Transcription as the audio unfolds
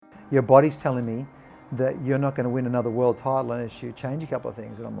your body's telling me that you're not going to win another world title unless you change a couple of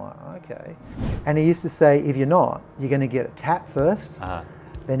things. And I'm like, okay. And he used to say, if you're not, you're going to get a tap first,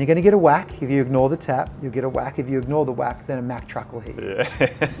 then you're going to get a whack. If you ignore the tap, you'll get a whack. If you ignore the whack, then a Mack truck will hit you.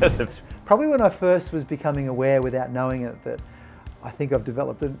 Yeah. Probably when I first was becoming aware without knowing it that I think I've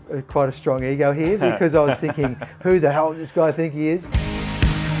developed quite a strong ego here, because I was thinking, who the hell does this guy think he is?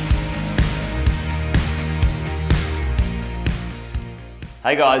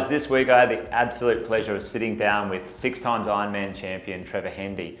 Hey guys, this week I had the absolute pleasure of sitting down with 6-time Ironman champion Trevor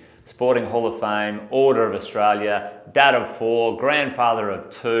Hendy, Sporting Hall of Fame, Order of Australia, dad of 4, grandfather of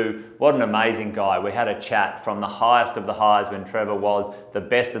 2. What an amazing guy. We had a chat from the highest of the highs when Trevor was the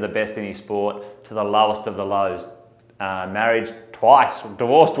best of the best in his sport to the lowest of the lows. Married twice,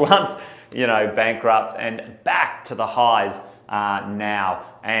 divorced once, bankrupt, and back to the highs now.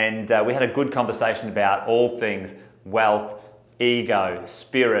 And we had a good conversation about all things wealth, ego,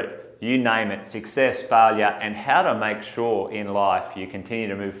 spirit, you name it, success, failure, and how to make sure in life you continue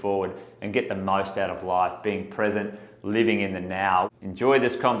to move forward and get the most out of life, being present, living in the now. Enjoy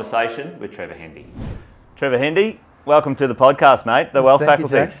this conversation with Trevor Hendy. Trevor Hendy, welcome to the podcast, mate. The Wealth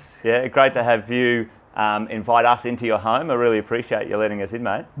Faculty. Thank you, yeah, great to have you invite us into your home. I really appreciate you letting us in,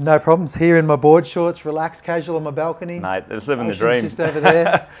 mate. No problems. Here in my board shorts, relaxed, casual on my balcony. Mate, it's living the dream. Just over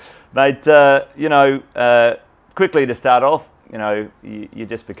there. Mate, quickly to start off, you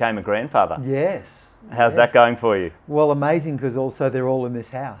just became a grandfather. Yes. How's that going for you? Well, amazing, because also they're all in this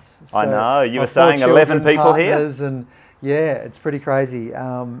house. So I know. You were saying 11 people here? And yeah, it's pretty crazy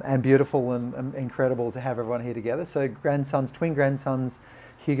and beautiful and incredible to have everyone here together. So twin grandsons,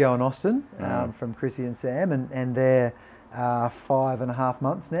 Hugo and Austin, from Chrissy and Sam, and they're 5.5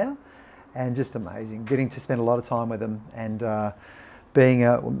 months now, and just amazing. Getting to spend a lot of time with them, and I'm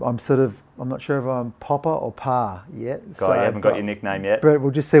not sure if I'm Papa or Pa yet. You haven't got your nickname yet. But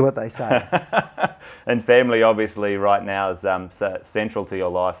we'll just see what they say. And family, obviously, right now is central to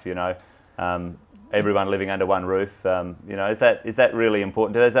your life. Everyone living under one roof. Is that really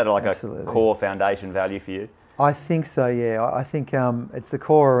important? Is that like Absolutely. A core foundation value for you? I think so. Yeah, I think it's the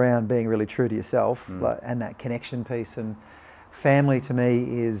core around being really true to yourself, and that connection piece. And family to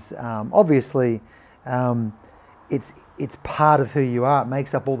me is obviously. It's part of who you are. It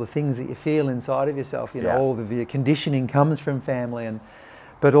makes up all the things that you feel inside of yourself. All of your conditioning comes from family,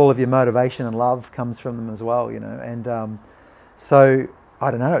 but all of your motivation and love comes from them as well. And so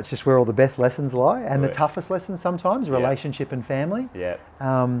I don't know. It's just where all the best lessons lie, and the toughest lessons sometimes, relationship and family. Yeah.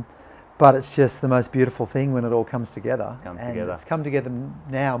 But it's just the most beautiful thing when it all comes together. It's come together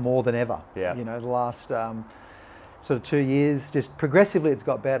now more than ever. Yeah. The last. Sort of 2 years, just progressively it's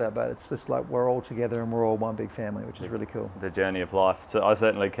got better, but it's just like we're all together and we're all one big family, which is really cool. The journey of life. So I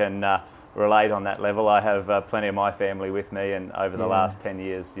certainly can relate on that level. I have plenty of my family with me, and over the last 10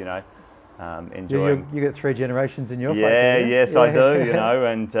 years, enjoying. You got 3 generations in your face. Yes, I do.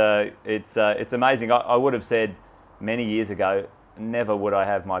 And it's amazing. I would have said many years ago, never would I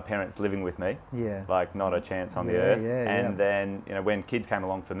have my parents living with me. Yeah. Like not a chance on the earth. And then, when kids came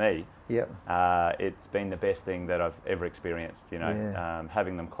along for me, it's been the best thing that I've ever experienced,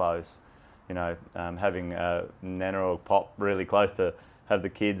 having them close, having Nana or Pop really close to have the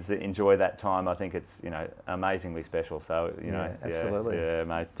kids enjoy that time. I think it's, amazingly special. So, absolutely. Yeah,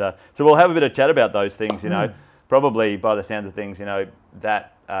 mate. So we'll have a bit of chat about those things, probably by the sounds of things,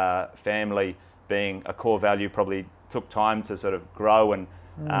 that family being a core value probably took time to sort of grow and,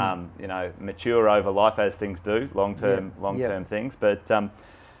 mature over life as things do, long-term things. But,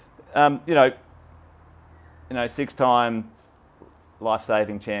 6-time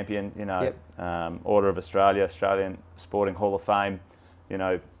life-saving champion, Order of Australia, Australian Sporting Hall of Fame,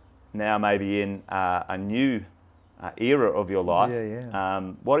 now maybe in a new era of your life.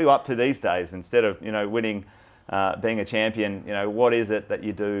 What are you up to these days? Instead of, winning, being a champion, what is it that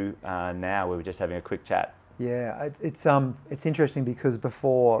you do now? We were just having a quick chat. Yeah, it's interesting because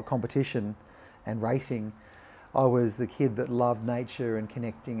before competition and racing, I was the kid that loved nature and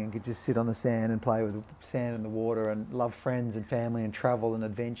connecting and could just sit on the sand and play with the sand and the water and love friends and family and travel and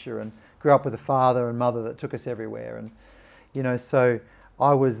adventure, and grew up with a father and mother that took us everywhere. And, so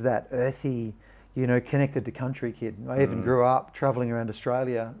I was that earthy, connected to country kid. I even grew up traveling around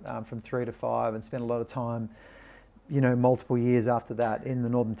Australia from 3 to 5 and spent a lot of time, multiple years after that in the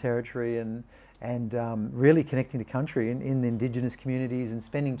Northern Territory and really connecting to country in the Indigenous communities and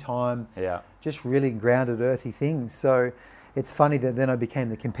spending time just really grounded, earthy things. So it's funny that then I became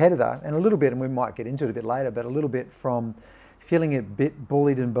the competitor, and a little bit, and we might get into it a bit later, but a little bit from feeling a bit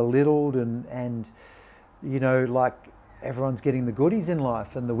bullied and belittled and like everyone's getting the goodies in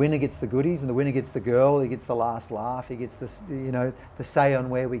life, and the winner gets the goodies, and the winner gets the girl, he gets the last laugh, he gets the, you know, the say on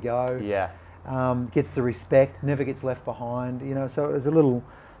where we go, gets the respect, never gets left behind, you know. So it was a little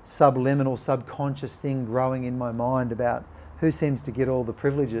subliminal, subconscious thing growing in my mind about who seems to get all the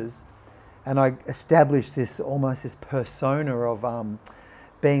privileges, and I established this almost this persona of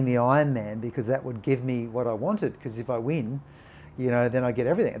being the Iron Man, because that would give me what I wanted, because if I win, you know, then I get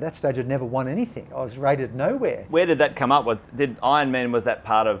everything. At that stage, I'd never won anything. I was rated nowhere. Where did that come up with? Did Iron Man, was that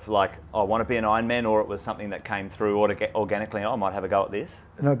part of like, I want to be an Iron Man, or it was something that came through organically, I might have a go at this?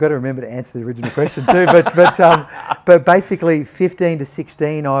 And I've got to remember to answer the original question too, but basically 15 to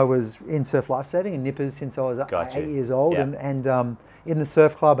 16, I was in surf lifesaving and nippers since I was 8 years old, and in the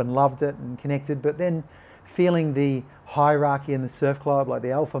surf club, and loved it and connected, but then feeling the hierarchy in the surf club, like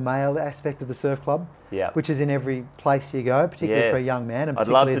the alpha male aspect of the surf club, which is in every place you go, particularly for a young man. And I'd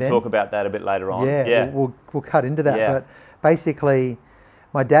love to talk about that a bit later on. We'll cut into that. But basically,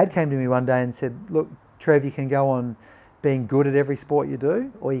 my dad came to me one day and said, look, Trev, you can go on being good at every sport you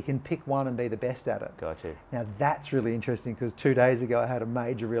do, or you can pick one and be the best at it. Got you. Now that's really interesting, because 2 days ago I had a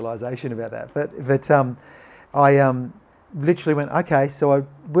major realisation about that. But I literally went, okay, so I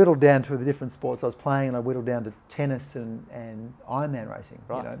whittled down to the different sports I was playing, and I whittled down to tennis and Ironman racing,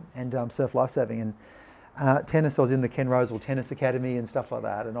 you know, and surf lifesaving. And tennis, I was in the Ken Rosewall Tennis Academy and stuff like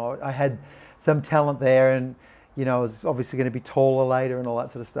that, and I had some talent there, and you know, I was obviously going to be taller later and all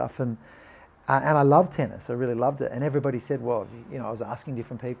that sort of stuff, and I loved tennis. I really loved it. And everybody said, well, you know, I was asking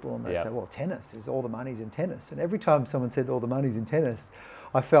different people, and they'd say, well, tennis is all the money's in tennis. And every time someone said all the money's in tennis,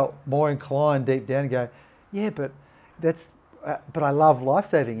 I felt more inclined deep down to go, yeah, but but I love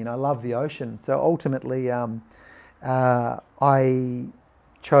lifesaving, you know, I love the ocean. So ultimately, I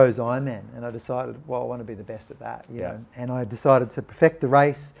chose Ironman, and I decided, well, I want to be the best at that, you know. And I decided to perfect the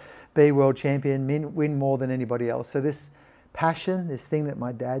race, be world champion, win more than anybody else. So this passion, this thing that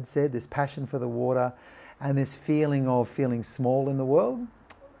my dad said, this passion for the water, and this feeling of feeling small in the world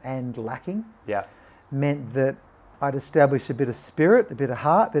and lacking, meant that I'd established a bit of spirit, a bit of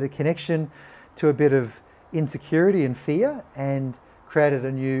heart, a bit of connection to a bit of insecurity and fear, and created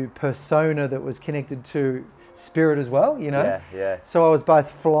a new persona that was connected to spirit as well, you know. So I was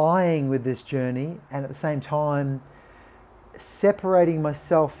both flying with this journey, and at the same time separating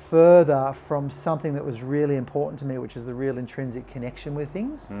myself further from something that was really important to me, which is the real intrinsic connection with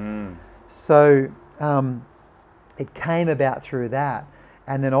things. So it came about through that.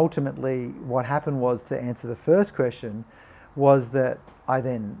 And then ultimately what happened was, to answer the first question, was that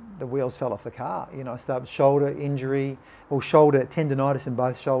the wheels fell off the car. You know, I started shoulder injury, or shoulder tendonitis in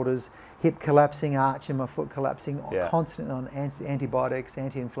both shoulders, hip collapsing, arch in my foot collapsing, constant on antibiotics,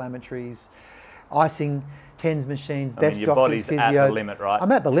 anti-inflammatories, icing, TENS machines, best your doctors, body's at the limit, right?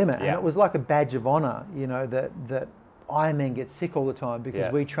 I'm at the limit, and it was like a badge of honour, you know, that Ironmen get sick all the time, because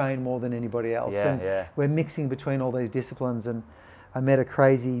we train more than anybody else, and we're mixing between all these disciplines. And I met a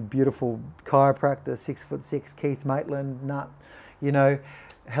crazy, beautiful chiropractor, 6'6", Keith Maitland, nut, you know,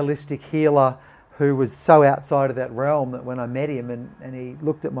 holistic healer, who was so outside of that realm that when I met him, and he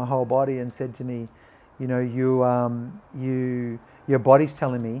looked at my whole body and said to me, you know, your body's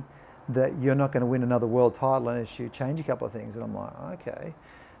telling me that you're not going to win another world title unless you change a couple of things. And I'm like, okay,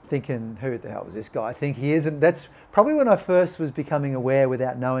 thinking, who the hell does this guy think he is? And that's probably when I first was becoming aware,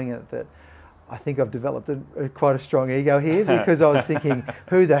 without knowing it, that I think I've developed quite a strong ego here, because I was thinking,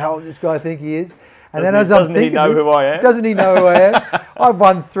 who the hell does this guy think he is? And then as I'm thinking, doesn't he know who I am? Doesn't he know who I am? I've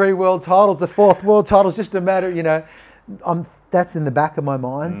won 3 world titles. The 4th world title's just a matter, you know. That's in the back of my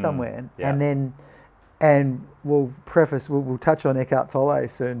mind somewhere. And we'll touch on Eckhart Tolle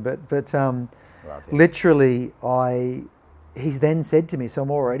soon. But literally, he then said to me, so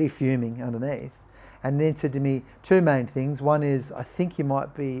I'm already fuming underneath, and then said to me 2 main things. One is, I think you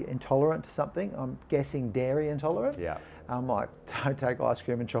might be intolerant to something. I'm guessing dairy intolerant. I'm like, don't take ice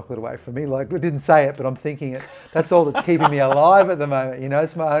cream and chocolate away from me. Like, I didn't say it, but I'm thinking it. That's all that's keeping me alive at the moment. You know,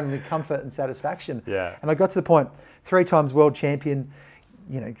 it's my only comfort and satisfaction. And I got to the point, 3 times world champion,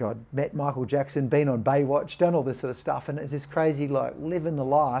 you know, God, met Michael Jackson, been on Baywatch, done all this sort of stuff. And it's this crazy, like, living the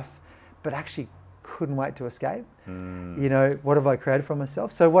life, but actually couldn't wait to escape. You know, what have I created for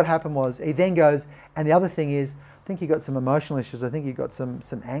myself? So what happened was, he then goes, and the other thing is, I think you got some emotional issues. I think you got some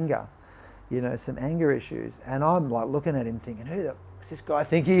anger. You know, some anger issues. And I'm like looking at him thinking, who does this guy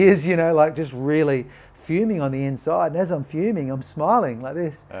think he is? You know, like just really fuming on the inside. And as I'm fuming, I'm smiling like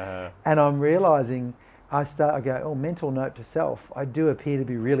this. And I'm realizing, I go, oh, mental note to self, I do appear to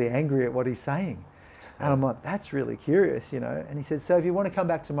be really angry at what he's saying. And I'm like, that's really curious, you know. And he said, so if you want to come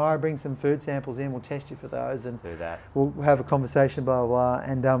back tomorrow, bring some food samples in, we'll test you for those, and do that. We'll have a conversation, blah, blah, blah.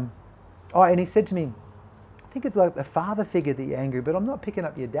 And, and he said to me, think it's like a father figure that you're angry, but I'm not picking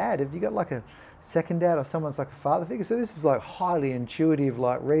up your dad. Have you got like a second dad or someone's like a father figure? So this is like highly intuitive,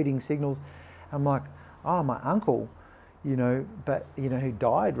 like reading signals. I'm like, oh, my uncle, but who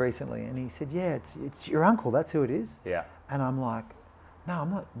died recently. And he said, yeah, it's your uncle. That's who it is. Yeah. And I'm like, no,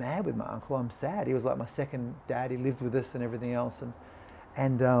 I'm not mad with my uncle. I'm sad. He was like my second dad. He lived with us and everything else.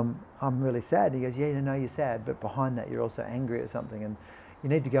 And I'm really sad. And he goes, yeah, you're sad, but behind that you're also angry at something, and you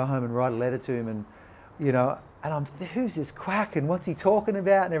need to go home and write a letter to him. And and I'm, who's this quack and what's he talking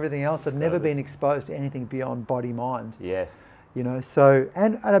about and everything else. I'd never been exposed to anything beyond body mind. Yes. So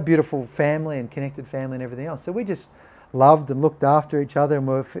and a beautiful family and connected family and everything else. So we just loved and looked after each other.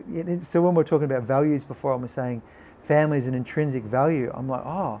 And so when we're talking about values before, and we're saying family is an intrinsic value, I'm like,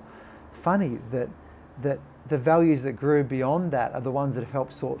 oh, it's funny that the values that grew beyond that are the ones that have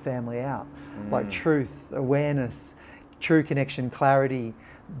helped sort family out, like truth, awareness, true connection, clarity,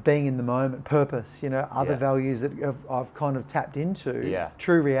 being in the moment, purpose, other values that I've kind of tapped into,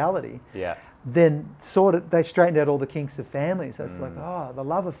 true reality. Yeah. Then they straightened out all the kinks of family. So it's like, oh, the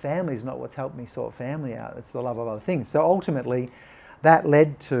love of family is not what's helped me sort family out. It's the love of other things. So ultimately, that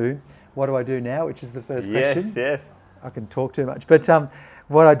led to what do I do now, which is the first question. Yes. I can talk too much, but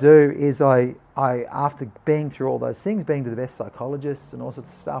what I do is I after being through all those things, being to the best psychologists and all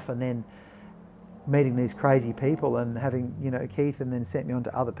sorts of stuff, and then meeting these crazy people and having Keith, and then sent me on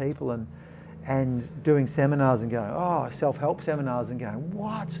to other people and doing seminars and going, self-help seminars, and going,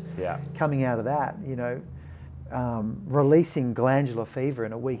 what? Yeah. Coming out of that, releasing glandular fever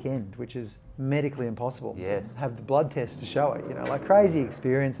in a weekend, which is medically impossible. Yes. Have the blood test to show it, like crazy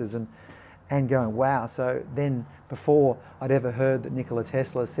experiences, and going, wow. So then, before I'd ever heard that Nikola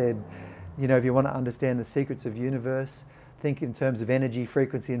Tesla said, if you want to understand the secrets of universe, think in terms of energy,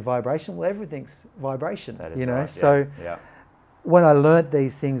 frequency, and vibration. Well, everything's vibration, that is right. So yeah. When I learnt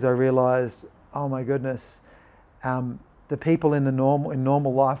these things, I realised, oh my goodness, the people in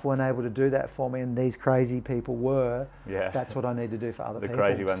normal life weren't able to do that for me, and these crazy people were. Yeah. That's what I need to do for other people. The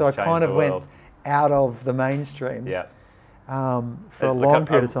crazy ones so I changed kind of the world. went out of the mainstream. Yeah. For a long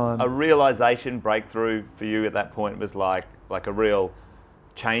period of time. A realization breakthrough for you at that point was like a real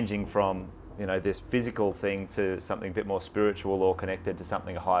changing from this physical thing to something a bit more spiritual or connected to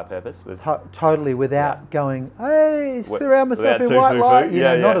something, a higher purpose. Was totally without going, hey, surround myself in white light.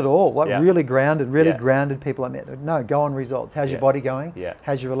 Not at all. Really grounded people I met. No, go on results. How's your body going? Yeah.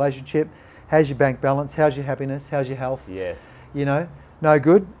 How's your relationship? How's your bank balance? How's your happiness? How's your health? Yes. No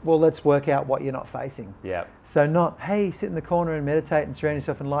good? Well, let's work out what you're not facing. Yeah. So not, hey, sit in the corner and meditate and surround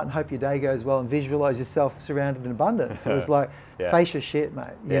yourself in light and hope your day goes well and visualize yourself surrounded in abundance. It was like, face your shit,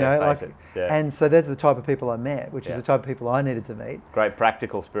 mate. And so that's the type of people I met, which is the type of people I needed to meet. Great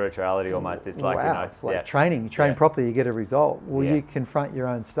practical spirituality almost. It's like, it's like training. You train properly, you get a result. Well, you confront your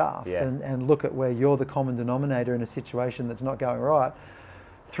own stuff and look at where you're the common denominator in a situation that's not going right.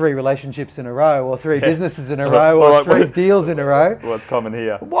 3 relationships in a row, or 3 businesses in a row, or 3 deals in a row. What's common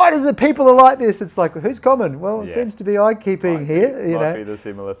here? Why does the people are like this? It's like, who's common? Well, it seems to be I keeping here. Might be the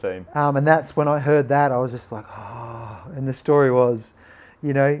similar theme. And that's when I heard that, I was just like, oh. And the story was,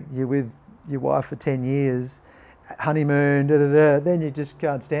 you're with your wife for 10 years, honeymoon, then you just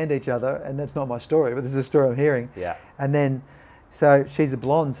can't stand each other. And that's not my story, but this is a story I'm hearing. Yeah. And then, so she's a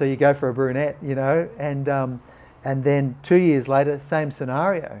blonde, so you go for a brunette, and then 2 years later, same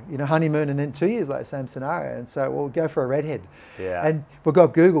scenario, honeymoon, and then 2 years later, same scenario. And so we'll go for a redhead. Yeah. And we've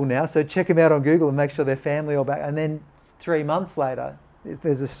got Google now, so check them out on Google and make sure their family all back. And then 3 months later,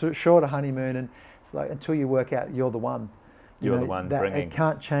 there's a shorter honeymoon, and it's like until you work out you're the one. You're the one bringing. It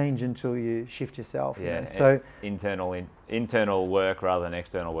can't change until you shift yourself. Yeah. So internal work rather than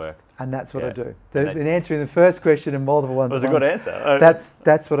external work. And that's what I do. In answering the first question and multiple ones. Was a good answer.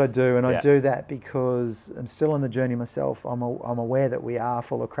 That's what I do, and I do that because I'm still on the journey myself. I'm aware that we are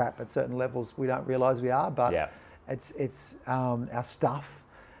full of crap at certain levels. We don't realise we are, but it's our stuff,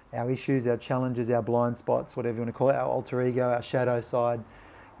 our issues, our challenges, our blind spots, whatever you want to call it, our alter ego, our shadow side.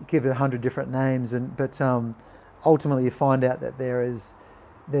 Give it 100 different names, but ultimately you find out that there's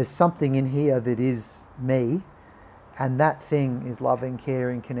something in here that is me. And that thing is loving,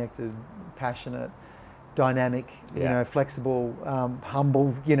 caring, connected, passionate, dynamic, flexible,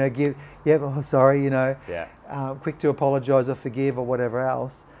 humble, quick to apologise or forgive or whatever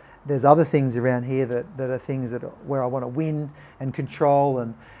else. There's other things around here that are things where I want to win and control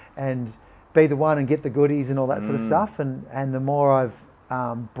and be the one and get the goodies and all that sort of stuff. And the more I've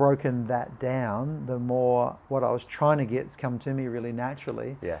broken that down, the more what I was trying to get's come to me really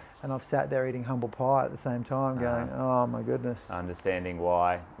naturally. Yeah. And I've sat there eating humble pie at the same time going, oh my goodness. Understanding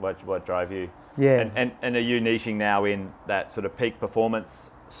why, what drove you. Yeah. And are you niching now in that sort of peak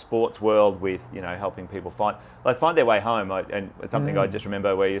performance sports world with, you know, helping people find their way home. And it's something I just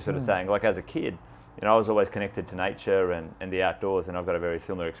remember where you're sort of saying, like, as a kid, you know, I was always connected to nature and the outdoors, and I've got a very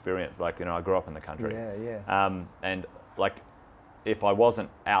similar experience. Like, you know, I grew up in the country. And like, if I wasn't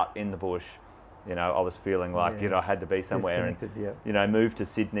out in the bush, you know, I was feeling like, you know, I had to be somewhere, and you know, moved to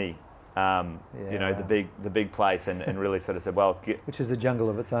Sydney. You know, the big place, and really sort of said, well, which is a jungle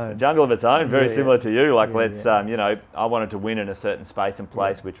of its own. A jungle of its own, very similar to you. Like, let's, you know, I wanted to win in a certain space and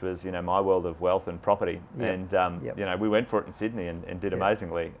place, which was, you know, my world of wealth and property. And, you know, we went for it in Sydney and did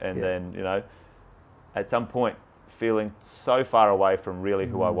amazingly. And then, you know, at some point, feeling so far away from really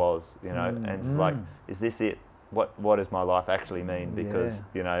who I was, you know, and it's like, is this it? What does my life actually mean? Because,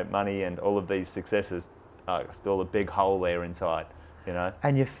 you know, money and all of these successes are still a big hole there inside. You know,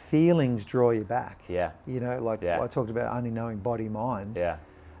 and your feelings draw you back. You know, like I talked about only knowing body, mind.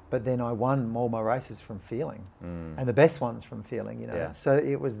 But then I won all my races from feeling, and the best ones from feeling. You know, so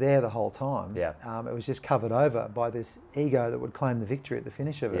it was there the whole time. It was just covered over by this ego that would claim the victory at the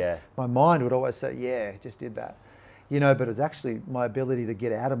finish of it. My mind would always say, "Yeah, just did that." You know, but it was actually my ability to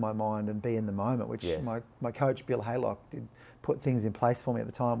get out of my mind and be in the moment, which my coach Bill Haylock did put things in place for me at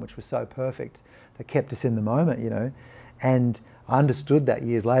the time, which was so perfect that kept us in the moment. You know, and I understood that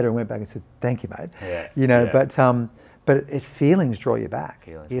years later and went back and said, "Thank you, mate." You know, but feelings draw you back.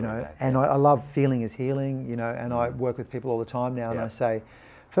 You know, and I love feeling is healing. You know, and I work with people all the time now, and I say,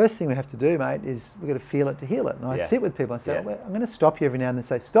 first thing we have to do, mate, is we've got to feel it to heal it. And I sit with people and say, well, I'm going to stop you every now and then.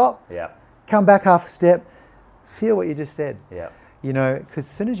 Say, stop. Come back half a step. Feel what you just said. You know, because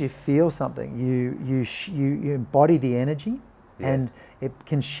as soon as you feel something, you embody the energy. And it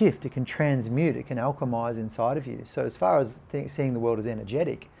can shift, it can transmute, it can alchemize inside of you. So as far as seeing the world as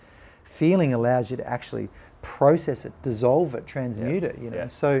energetic, feeling allows you to actually process it, dissolve it, transmute it. You know.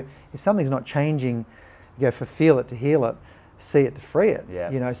 So if something's not changing, you go for feel it to heal it, see it to free it.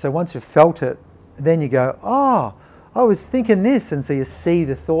 You know. So once you've felt it, then you go, oh, I was thinking this, and so you see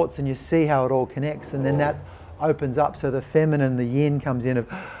the thoughts and you see how it all connects, and then that opens up. So the feminine, the yin comes in of,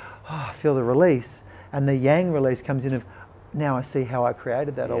 oh, I feel the release, and the yang release comes in of, now I see how I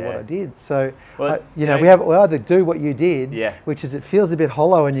created that or what I did. So, you know, we either do what you did, which is it feels a bit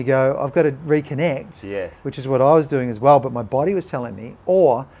hollow and you go, I've got to reconnect, which is what I was doing as well, but my body was telling me,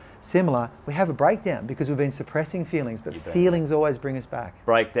 or similar, we have a breakdown because we've been suppressing feelings, but feelings always bring us back.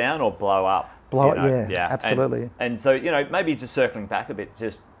 Breakdown or blow up? Blow up, absolutely. And so, you know, maybe just circling back a bit,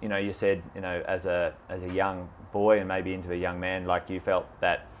 just, you know, you said, you know, as a young boy and maybe into a young man, like you felt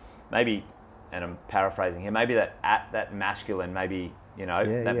that maybe, and I'm paraphrasing here, maybe that masculine, maybe, you know,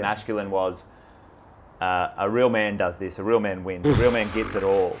 masculine was a real man does this, a real man wins, a real man gets it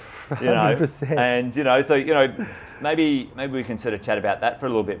all, you know. 100%. And, you know, so, you know, maybe we can sort of chat about that for a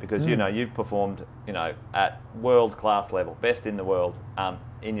little bit because, you know, you've performed, you know, at world-class level, best in the world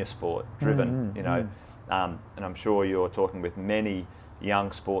in your sport, driven, you know, and I'm sure you're talking with many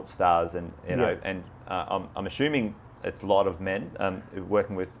young sports stars and, you know, and I'm assuming it's a lot of men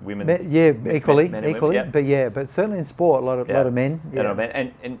working with women. Equally. Men and women, but certainly in sport, a lot of men.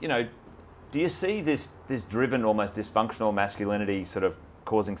 And you know, do you see this driven, almost dysfunctional masculinity sort of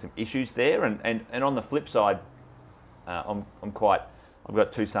causing some issues there? And on the flip side, I've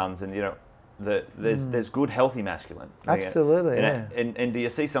got two sons, and you know, there's good, healthy masculine. Absolutely, you know, and do you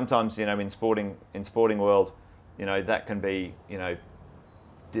see sometimes, you know, in sporting world, you know, that can be, you know,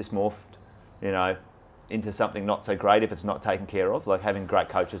 dysmorphed, you know, into something not so great if it's not taken care of, like having great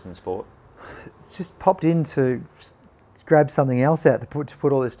coaches in sport? It's just popped in to grab something else out to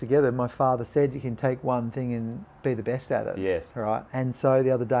put all this together. My father said you can take one thing and be the best at it. Yes. Right. And so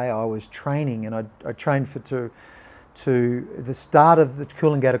the other day I was training, and I trained to the start of the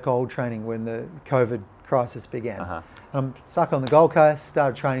Coolangatta Gold training when the COVID crisis began. I'm stuck on the Gold Coast,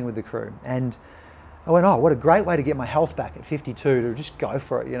 started training with the crew, and I went, oh, what a great way to get my health back at 52, to just go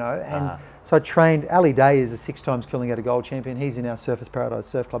for it, you know. And so I trained. Ali Day is a 6 times Coolangatta Gold champion. He's in our Surfers Paradise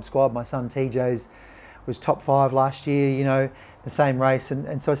Surf Club squad. My son TJ's was top 5 last year, you know, the same race.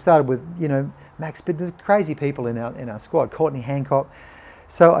 And so I started with, you know, Max, but the crazy people in our squad, Courtney Hancock.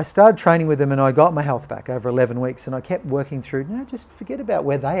 So I started training with them, and I got my health back over 11 weeks, and I kept working through, no, just forget about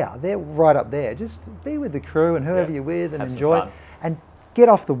where they are. They're right up there. Just be with the crew and whoever you're with and enjoy it. And get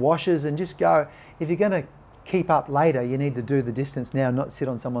off the washers and just go. If you're going to keep up later, you need to do the distance now, not sit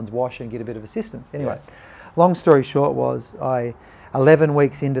on someone's washer and get a bit of assistance. Anyway, long story short was 11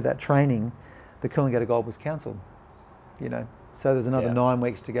 weeks into that training, the Coolangatta Gold was cancelled, you know. So there's another 9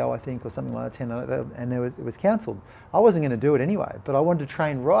 weeks to go, I think, or something like that, 10, and it was cancelled. I wasn't going to do it anyway, but I wanted to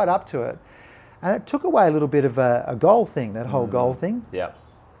train right up to it. And it took away a little bit of a goal thing, that whole goal thing. Yeah.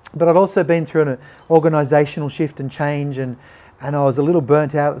 But I'd also been through an organisational shift and change, and and I was a little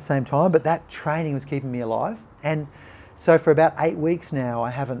burnt out at the same time, but that training was keeping me alive. And so for about 8 weeks now,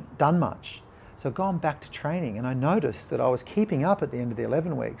 I haven't done much. So I've gone back to training, and I noticed that I was keeping up at the end of the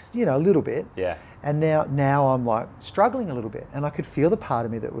 11 weeks, you know, a little bit. Yeah. And now I'm like struggling a little bit, and I could feel the part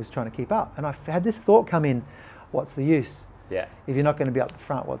of me that was trying to keep up. And I had this thought come in, what's the use? Yeah. If you're not going to be up the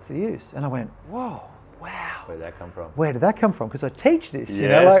front, what's the use? And I went, whoa, wow. Where did that come from? Where did that come from? Because I teach this, you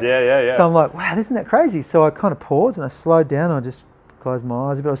Yes, know? Like, yeah. So I'm like, wow, isn't that crazy? So I kind of paused and I slowed down. And I just closed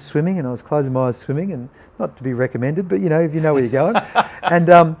my eyes a bit. I was swimming, and I was closing my eyes swimming, and not to be recommended, but you know, if you know where you're going.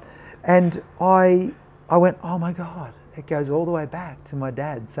 and I went, oh my God, it goes all the way back to my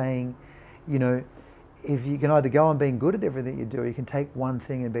dad saying, you know, if you can either go on being good at everything you do, or you can take one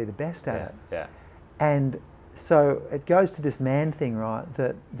thing and be the best at it. Yeah. And so it goes to this man thing, right?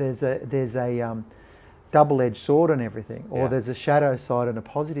 That there's a double-edged sword on everything, or there's a shadow side and a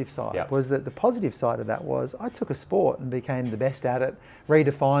positive side. Yeah. Was that the positive side of that was I took a sport and became the best at it,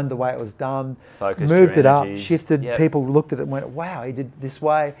 redefined the way it was done, Focused moved your it up, energies. shifted. Yep. People looked at it and went, wow, he did this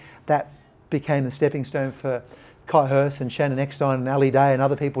way. That became the stepping stone for Kai Hurst and Shannon Eckstein and Ali Day and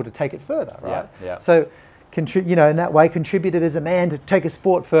other people to take it further, right? Yeah. So, you know, in that way, contributed as a man to take a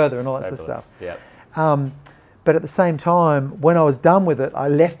sport further and all that sort of stuff. Yeah. But at the same time, when I was done with it, I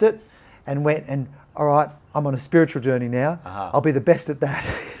left it and went and, all right, I'm on a spiritual journey now. I'll be the best at that.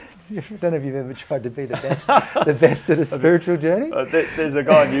 I don't know if you've ever tried to be the best at a spiritual journey. There's a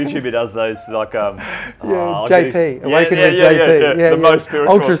guy on YouTube who does those like JP, Awakening with JP. The most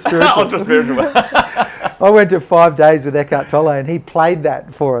spiritual, ultra spiritual. ultra spiritual. I went to 5 days with Eckhart Tolle, and he played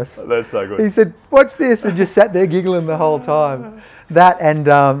that for us. That's so good. He said, "Watch this," and just sat there giggling the whole time. That, and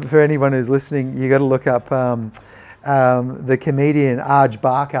for anyone who's listening, you got to look up the comedian Arj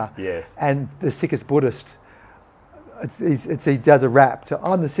Barker. Yes. And the sickest Buddhist. He does a rap to,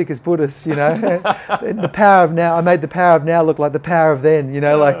 I'm the sickest Buddhist, you know. And the power of now, I made the power of now look like the power of then, you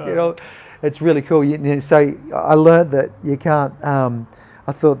know, like, you know, it's really cool. So I learned that you can't,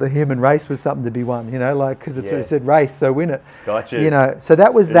 I thought the human race was something to be won, you know, like, because it said race, so win it. Gotcha. You know, so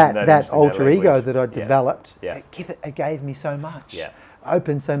that was that alter that ego language? that I developed. Yeah. It gave me so much. Yeah.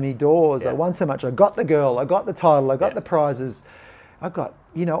 Opened so many doors. Yeah. I won so much. I got the girl. I got the title. I got Yeah. the prizes. I got,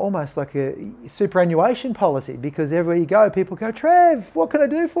 you know, almost like a superannuation policy, because everywhere you go, people go, Trev, what can I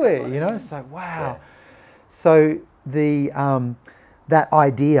do for you? You know, it's like, wow. Yeah. So that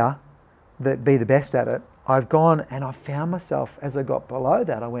idea that be the best at it, I've gone and I found myself as I got below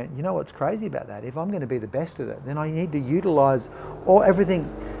that, I went, you know what's crazy about that? If I'm going to be the best at it, then I need to utilize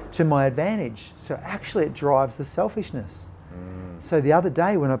everything to my advantage. So actually it drives the selfishness. So the other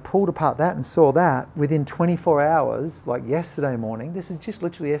day when I pulled apart that and saw that, within 24 hours, like yesterday morning, this is just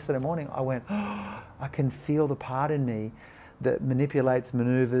literally yesterday morning, I went, oh, I can feel the part in me that manipulates,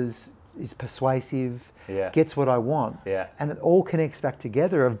 maneuvers, is persuasive, gets what I want. Yeah. And it all connects back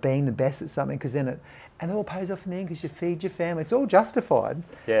together of being the best at something, because then it all pays off in the end, because you feed your family. It's all justified.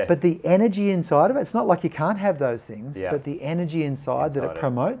 Yeah. But the energy inside of it, it's not like you can't have those things, Yeah. but the energy inside that it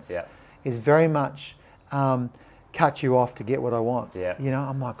promotes Yeah. is very much cut you off to get what I want. Yeah. You know,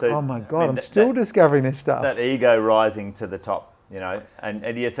 I'm like, So, oh my God, I mean, I'm still discovering this stuff. That ego rising to the top, you know,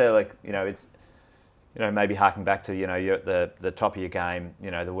 and you say, like, you know, it's, you know, maybe harking back to, you know, you're at the top of your game,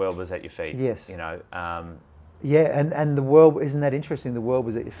 you know, the world was at your feet. Yes. You know. Yeah, and the world, isn't that interesting? The world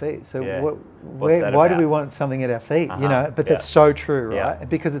was at your feet. So Yeah. why do we want something at our feet? You know, but that's so true, right? Yeah.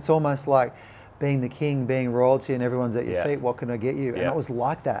 Because it's almost like being the king, being royalty, and everyone's at your feet. What can I get you? And it was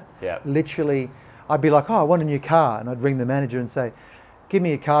like that. Yeah. Literally, I'd be like, oh, I want a new car. And I'd ring the manager and say, give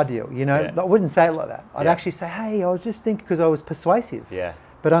me a car deal. You know, I wouldn't say it like that. I'd actually say, hey, I was just thinking, because I was persuasive. Yeah.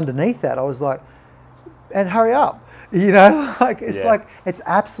 But underneath that, I was like, and hurry up. You know, like it's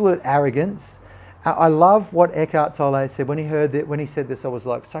absolute arrogance. I love what Eckhart Tolle said when he said this. I was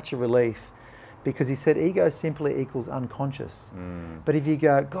like, such a relief, because he said ego simply equals unconscious. But if you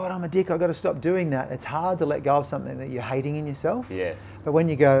go, God, I'm a dick, I've got to stop doing that, it's hard to let go of something that you're hating in yourself. Yes. But when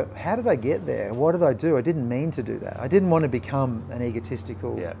you go, how did I get there? What did I do? I didn't mean to do that. I didn't want to become an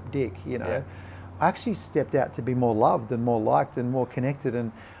egotistical dick, you know. Yeah. I actually stepped out to be more loved and more liked and more connected,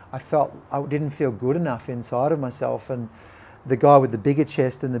 and I felt I didn't feel good enough inside of myself. And the guy with the bigger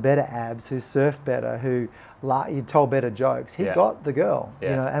chest and the better abs, who surfed better, who you told better jokes, he got the girl. You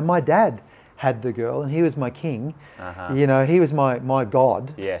know, and my dad had the girl, and he was my king. You know, he was my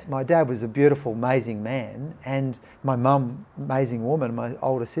god. My dad was a beautiful, amazing man, and my mum, amazing woman, my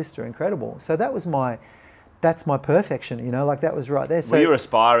older sister, incredible. So that's my perfection. You know, like that was right there. So were you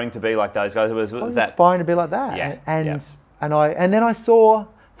aspiring to be like those guys? I was aspiring to be like that. Yeah. And then I saw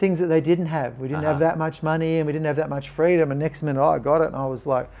things that they didn't have. We didn't have that much money, and we didn't have that much freedom. And next minute, I got it, and I was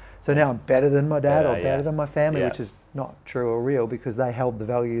like, so now I'm better than my dad or better than my family, which is not true or real, because they held the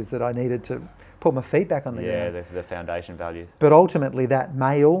values that I needed to put my feet back on the ground. Yeah, the foundation values. But ultimately, that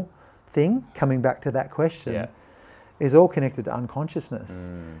male thing, coming back to that question, is all connected to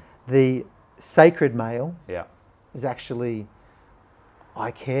unconsciousness. The sacred male is actually,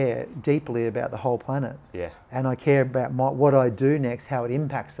 I care deeply about the whole planet. And I care about what I do next, how it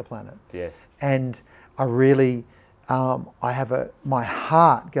impacts the planet. And I really, my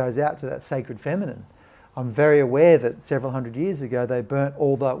heart goes out to that sacred feminine. I'm very aware that several hundred years ago they burnt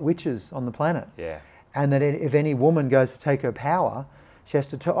all the witches on the planet. And that if any woman goes to take her power, she has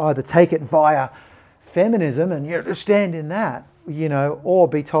to either take it via feminism and to stand in that, or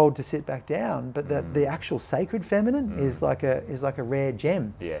be told to sit back down. But the actual sacred feminine is like a rare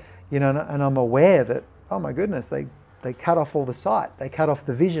gem. And I'm aware that, oh my goodness, they cut off all the sight, they cut off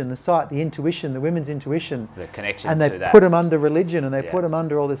the vision, the sight, the intuition, the women's intuition, the connection, and they put them under religion, and they put them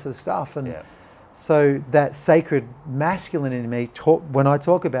under all this other stuff. And so that sacred masculine in me, when I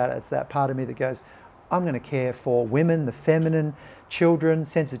talk about it, it's that part of me that goes, I'm going to care for women, the feminine, children,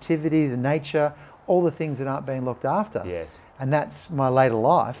 sensitivity, the nature, all the things that aren't being looked after. And that's my later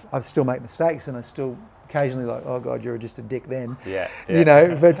life. I still make mistakes, and I still occasionally like, oh God, you're just a dick then.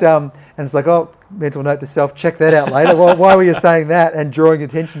 But and it's like, oh, mental note to self, check that out later. Why were you saying that? And drawing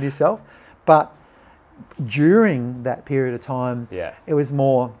attention to yourself. But during that period of time, it was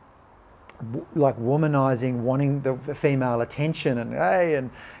more like womanizing, wanting the female attention,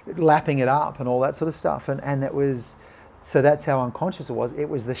 and lapping it up and all that sort of stuff. And it was, so that's how unconscious it was. It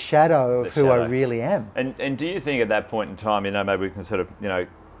was the shadow of who I really am. And do you think at that point in time, maybe we can sort of,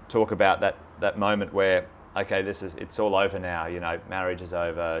 talk about that moment where, okay, it's all over now, marriage is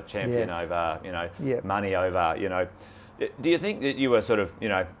over, champion over, money over, do you think that you were sort of,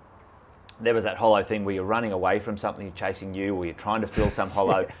 there was that hollow thing where you're running away from something chasing you, or you're trying to fill some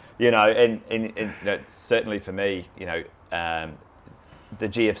hollow, and certainly for me, the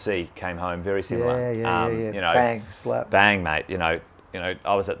GFC came home very similar. Bang, slap. Bang, mate.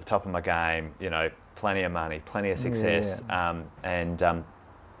 I was at the top of my game. Plenty of money, plenty of success, and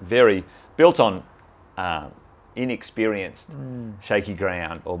very built on inexperienced, shaky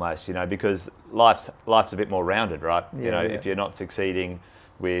ground almost. Because life's a bit more rounded, right? If you're not succeeding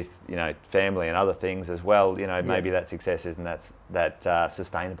with family and other things as well, maybe that success isn't that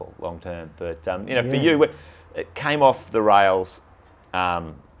sustainable long term. But for you, it came off the rails.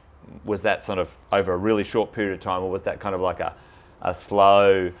 Was that sort of over a really short period of time, or was that kind of like a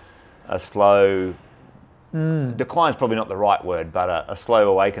slow decline's probably not the right word, but a slow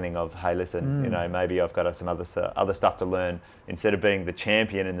awakening of, hey, listen, maybe I've got some other stuff to learn. Instead of being the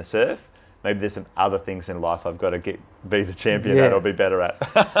champion in the surf, maybe there's some other things in life I've got to be the champion at or be better at.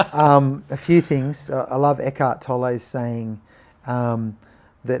 A few things. I love Eckhart Tolle's saying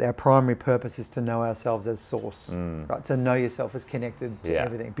that our primary purpose is to know ourselves as source, right? To know yourself as connected to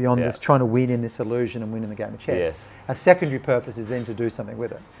everything, beyond this trying to win in this illusion and win in the game of chess. Our secondary purpose is then to do something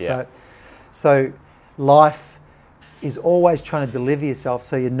with it. So life is always trying to deliver yourself,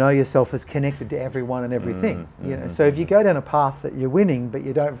 so you know yourself as connected to everyone and everything. So if you go down a path that you're winning, but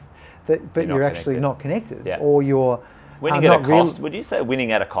you don't, but you're actually not connected, or you're winning at a cost. Would you say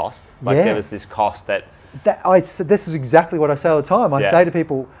winning at a cost? Like there was this cost that. This is exactly what I say all the time. I say to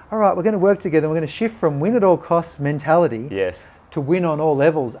people, all right, we're going to work together. We're going to shift from win at all costs mentality to win on all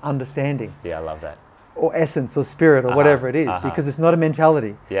levels understanding. I love that. Or essence or spirit or whatever it is, because it's not a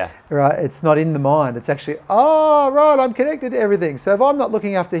mentality. Right? It's not in the mind. It's actually, right, I'm connected to everything. So if I'm not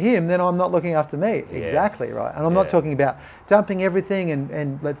looking after him, then I'm not looking after me. Exactly, right? And I'm not talking about dumping everything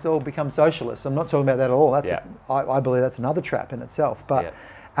and let's all become socialists. I'm not talking about that at all. I believe that's another trap in itself. But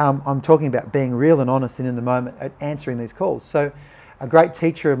I'm talking about being real and honest and in the moment at answering these calls. So a great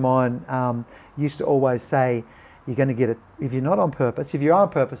teacher of mine used to always say, you're going to get it, if you're not on purpose, if you are on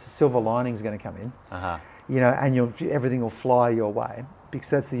purpose, a silver lining is going to come in, and everything will fly your way,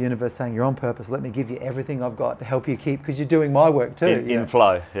 because that's the universe saying you're on purpose. Let me give you everything I've got to help you keep, because you're doing my work too. In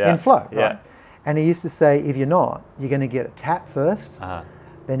flow. In flow, right? And he used to say, if you're not, you're going to get a tap first,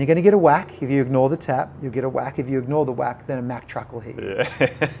 then you're going to get a whack. If you ignore the tap, you'll get a whack. If you ignore the whack, then a Mack truck will hit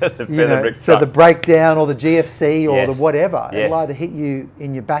you. So the breakdown or the GFC or the whatever, it'll either hit you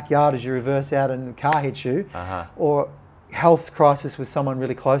in your backyard as you reverse out and the car hits you, or health crisis with someone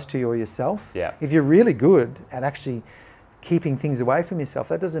really close to you or yourself. If you're really good at actually keeping things away from yourself,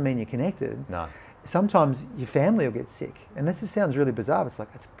 that doesn't mean you're connected. No. Sometimes your family will get sick, and this just sounds really bizarre. It's like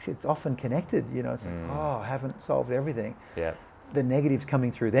it's often connected. It's like, I haven't solved everything. The negatives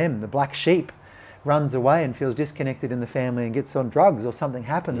coming through them, the black sheep, runs away and feels disconnected in the family and gets on drugs or something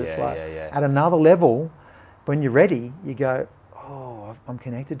happens. It's like yeah. at another level, when you're ready, you go, oh, I'm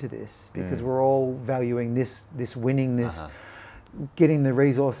connected to this because we're all valuing this winning, this getting the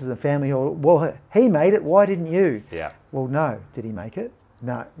resources and family. Or, well, he made it, why didn't you? Yeah. Well, no. Did he make it?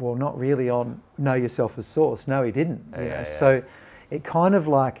 No. Well, not really on know yourself as source. No, he didn't. You know? So it kind of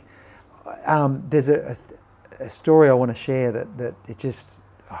like, there's a story I want to share that it just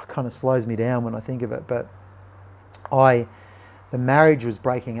kind of slows me down when I think of it. But the marriage was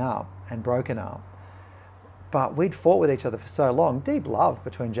breaking up and broken up. But we'd fought with each other for so long, deep love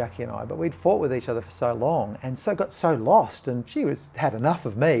between Jackie and I, but we'd fought with each other for so long and so got so lost, and she had enough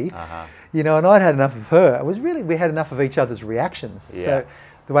of me, you know, and I'd had enough of her. We had enough of each other's reactions. Yeah. So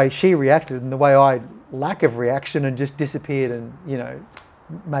the way she reacted and the way I lack of reaction and just disappeared and, you know,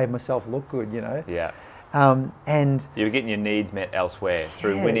 made myself look good, you know. Yeah. And you were getting your needs met elsewhere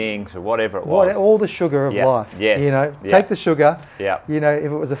through winning, through whatever it was. All the sugar of life. Yes. You know, take the sugar. Yeah. You know, if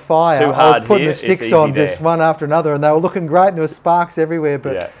it was a fire, too I was hard putting here, the sticks it's on easy just there. one after another, and they were looking great, and there were sparks everywhere.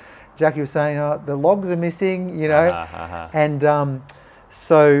 But Jackie was saying, oh, the logs are missing, you know. And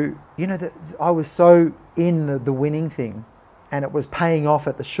so, you know, I was so in the winning thing, and it was paying off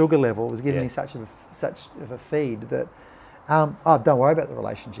at the sugar level. It was giving me such of a feed that. Don't worry about the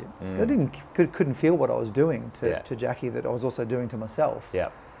relationship. I couldn't feel what I was doing to Jackie that I was also doing to myself.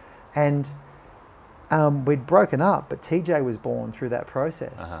 Yeah. And we'd broken up, but TJ was born through that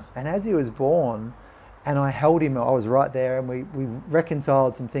process. And as he was born, and I held him, I was right there, and we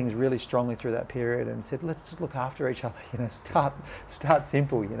reconciled some things really strongly through that period and said, let's just look after each other, you know, start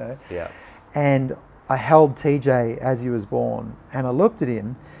simple, you know. Yeah. And I held TJ as he was born, and I looked at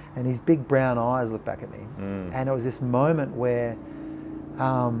him, and his big brown eyes looked back at me. And it was this moment where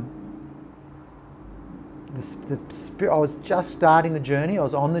I was just starting the journey, I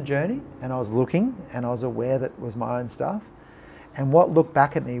was on the journey, and I was looking, and I was aware that it was my own stuff. And what looked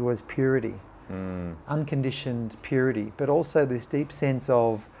back at me was purity, unconditioned purity, but also this deep sense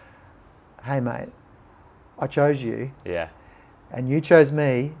of, hey mate, I chose you, and you chose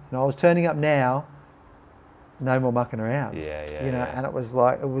me, and I was turning up now, no more mucking around. You know, and it was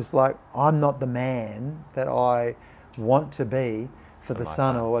like I'm not the man that I want to be for the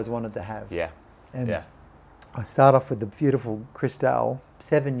son I always wanted to have. And I start off with the beautiful Christelle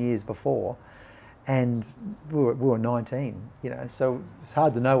 7 years before, and we were 19, you know, so it's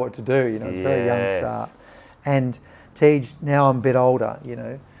hard to know what to do, you know, it's a very young start. And Tej, now I'm a bit older, you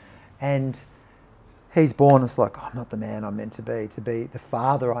know, and he's born, it's like, oh, I'm not the man I'm meant to be the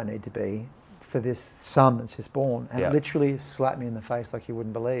father I need to be for this son that's just born, and it literally slapped me in the face like you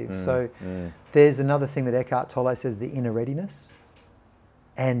wouldn't believe. So there's another thing that Eckhart Tolle says, the inner readiness,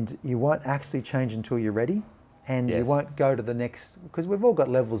 and you won't actually change until you're ready, and you won't go to the next, because we've all got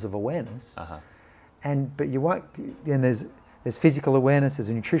levels of awareness, but you won't, and there's physical awareness, there's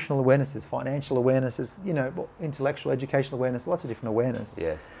nutritional awareness, there's financial awareness, there's, you know, intellectual, educational awareness, lots of different awareness.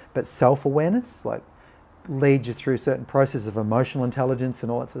 But self-awareness, like, leads you through certain processes of emotional intelligence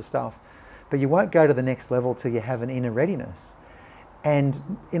and all that sort of stuff. But you won't go to the next level till you have an inner readiness.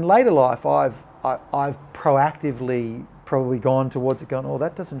 And in later life, I've proactively probably gone towards it going, oh,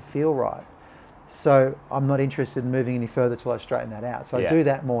 that doesn't feel right. So I'm not interested in moving any further till I straighten that out. So I do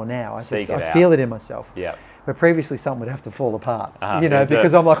that more now. I feel it in myself. But previously something would have to fall apart, you know,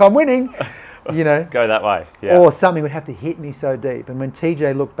 because I'm like, I'm winning, you know. Go that way. Or something would have to hit me so deep. And when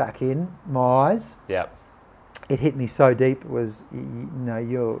TJ looked back in my eyes, it hit me so deep. It was, no,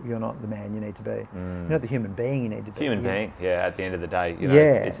 you're not the man you need to be. You're not the human being you need to be. Human being, at the end of the day, you know,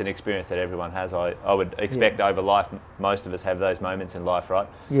 it's an experience that everyone has. I would expect over life, most of us have those moments in life, right?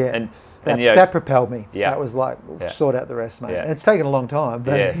 And that propelled me. That was like, sort out the rest, mate. And it's taken a long time,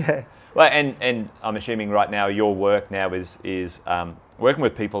 but Well, and I'm assuming right now your work now is working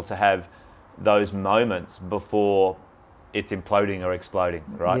with people to have those moments before it's imploding or exploding,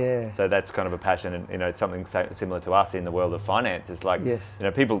 right? So that's kind of a passion, and you know, it's something similar to us in the world of finance. It's like, you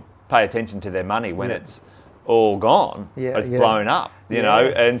know, people pay attention to their money when it's all gone, it's blown up, you know,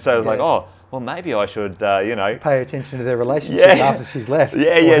 and so it's like, oh, well, maybe I should, you know, pay attention to their relationship after she's left.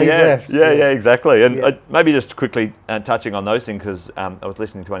 Exactly. And maybe just quickly touching on those things, because I was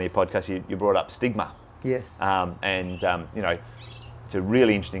listening to one of your podcasts, you brought up stigma. And you know, it's a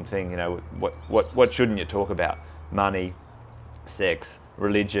really interesting thing. You know, what shouldn't you talk about? Money, sex,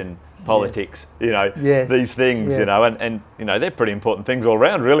 religion, politics, you know, these things, you know, and you know, they're pretty important things all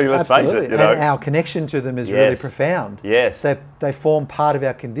around, really, let's face it. You know? And our connection to them is really profound. They form part of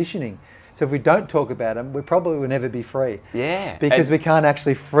our conditioning. So if we don't talk about them, we probably will never be free. Because we can't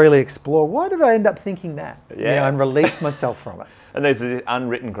actually freely explore, why did I end up thinking that? You know, and release myself from it. and there's these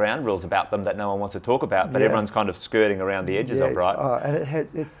unwritten ground rules about them that no one wants to talk about, but everyone's kind of skirting around the edges of, right? Oh,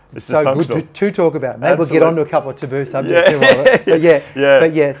 and it's so good to talk about. Maybe Absolutely. we'll get onto a couple of taboo subjects too. But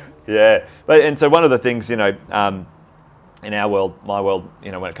but yes. Yeah, and so one of the things, in our world, my world,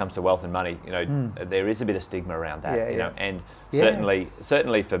 when it comes to wealth and money, there is a bit of stigma around that, and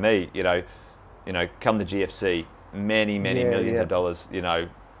certainly for me, come the GFC, many millions of dollars,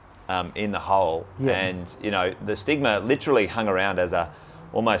 in the hole, and the stigma literally hung around as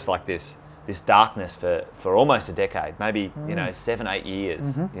almost like this darkness for almost a decade, maybe 7-8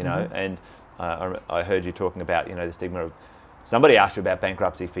 years, and I heard you talking about the stigma of. Somebody asked you about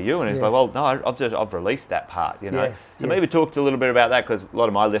bankruptcy for you, and it's like, well, no, I've released that part, So maybe talk a little bit about that, because a lot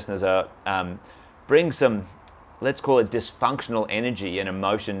of my listeners are bring some, let's call it dysfunctional energy and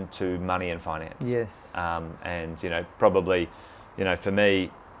emotion to money and finance. Yes. And probably, for me,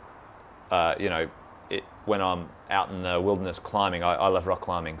 when I'm out in the wilderness climbing, I love rock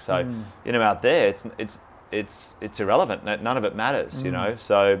climbing. So out there, it's irrelevant. None of it matters,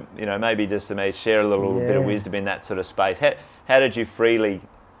 So, maybe just to me, share a little bit of wisdom in that sort of space. How did you freely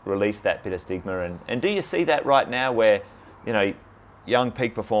release that bit of stigma? And do you see that right now where, young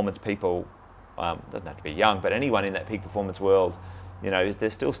peak performance people, doesn't have to be young, but anyone in that peak performance world, is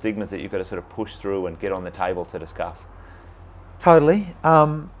there still stigmas that you've got to sort of push through and get on the table to discuss? Totally.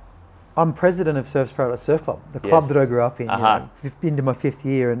 I'm president of Surf's Paradise Surf Club, the club that I grew up in. Into my 5th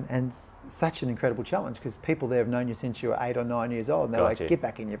year, and such an incredible challenge, because people there have known you since you were 8 or 9 years old, and they're like, get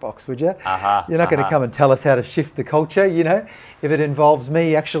back in your box, would you? You're not going to come and tell us how to shift the culture, if it involves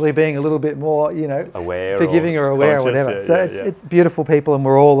me actually being a little bit more, aware, forgiving or aware or whatever. It's beautiful people, and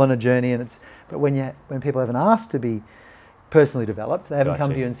we're all on a journey, and but when people haven't asked to be personally developed, they haven't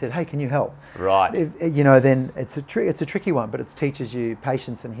come to you and said, hey, can you help? Right. Then it's a tricky one, but it teaches you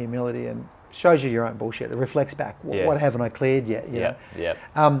patience and humility and shows you your own bullshit. It reflects back, what haven't I cleared yet?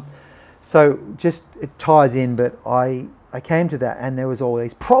 So just it ties in, but I came to that, and there was all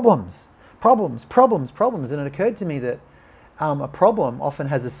these problems, and it occurred to me that a problem often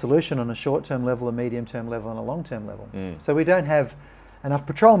has a solution on a short-term level, a medium-term level, and a long-term level. So we don't have enough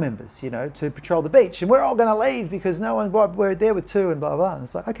patrol members, to patrol the beach, and we're all going to leave because we're there with 2 and blah, blah, and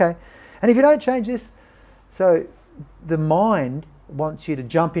it's like, okay. And if you don't change this, so the mind wants you to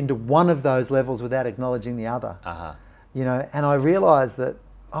jump into one of those levels without acknowledging the other, and I realized that,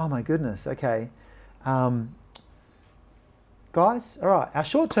 oh my goodness, okay, guys, all right, our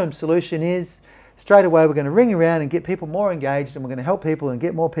short-term solution is straight away we're going to ring around and get people more engaged, and we're going to help people and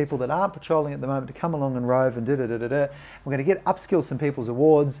get more people that aren't patrolling at the moment to come along and rove and We're going to get upskill some people's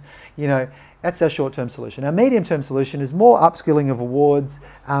awards. That's our short-term solution. Our medium-term solution is more upskilling of awards,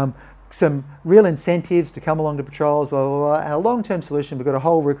 some real incentives to come along to patrols, blah, blah, blah. Our long-term solution, we've got a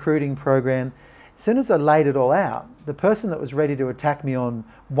whole recruiting program. As soon as I laid it all out, the person that was ready to attack me on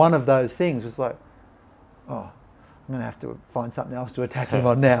one of those things was like, oh, I'm going to have to find something else to attack him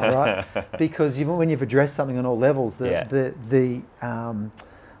on now, right? Because even when you've addressed something on all levels, the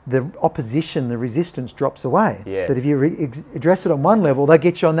opposition, the resistance drops away. But if you address it on one level, they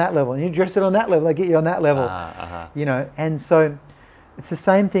get you on that level, and you address it on that level, they get you on that level. And so it's the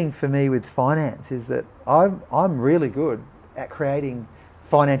same thing for me with finance. Is that I'm really good at creating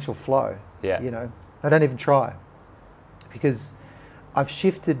financial flow. I don't even try, because I've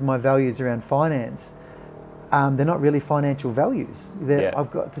shifted my values around finance. They're not really financial values.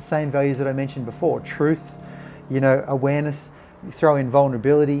 I've got the same values that I mentioned before: truth, awareness. You throw in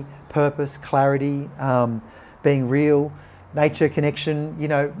vulnerability, purpose, clarity, being real, nature, connection.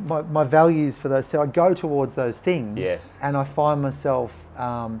 My values for those. So I go towards those things, and I find myself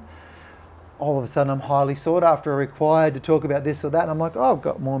all of a sudden I'm highly sought after or required to talk about this or that, and I'm like, oh, I've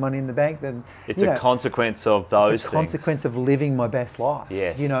got more money in the bank than... It's a consequence of those things. It's a consequence of living my best life,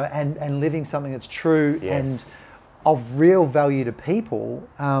 and living something that's true and of real value to people,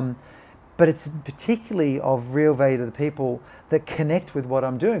 but it's particularly of real value to the people that connect with what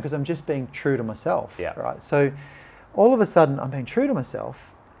I'm doing, because I'm just being true to myself, right? So all of a sudden I'm being true to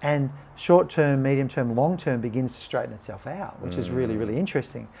myself, and short-term, medium-term, long-term begins to straighten itself out, which is really, really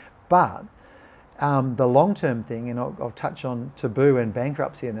interesting. But the long-term thing, and I'll touch on taboo and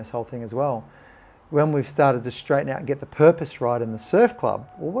bankruptcy in this whole thing as well, when we've started to straighten out and get the purpose right in the surf club,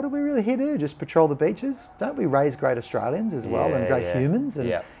 well, what are we really here to do? Just patrol the beaches? Don't we raise great Australians as well, and great humans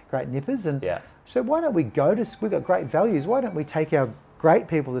and great nippers? And so why don't we we've got great values, why don't we take our great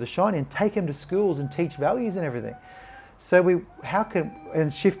people that are shining and take them to schools and teach values and everything? So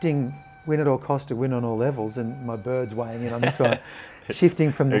shifting win at all cost to win on all levels, and my bird's weighing in on this one,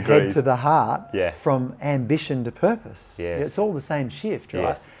 shifting from the head to the heart, from ambition to purpose. It's all the same shift,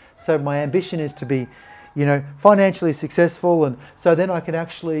 right? So my ambition is to be, financially successful, and so then I can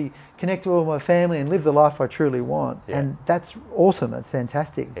actually connect with my family and live the life I truly want. Yeah. And that's awesome. That's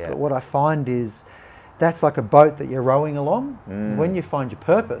fantastic. Yeah. But what I find is that's like a boat that you're rowing along. When you find your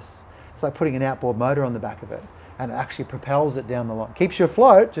purpose, it's like putting an outboard motor on the back of it, and it actually propels it down the line. Keeps you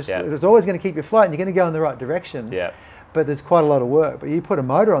afloat. It's always going to keep you afloat, and you're going to go in the right direction. Yeah. But there's quite a lot of work. But you put a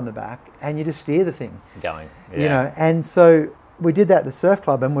motor on the back and you just steer the thing. Going. Yeah. And so we did that at the surf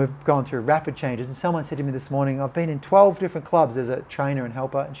club, and we've gone through rapid changes. And someone said to me this morning, I've been in 12 different clubs as a trainer and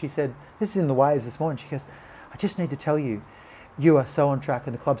helper. And she said, this is in the waves this morning. She goes, I just need to tell you, you are so on track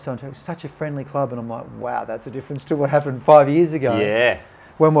and the club's so on track. It's such a friendly club. And I'm like, wow, that's a difference to what happened 5 years ago. Yeah.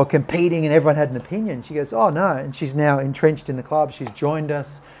 When we're competing and everyone had an opinion. She goes, oh no. And she's now entrenched in the club. She's joined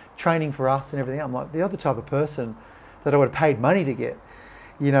us, training for us and everything. I'm like, the other type of person that I would have paid money to get,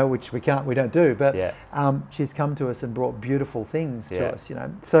 which we don't do. But she's come to us and brought beautiful things to us,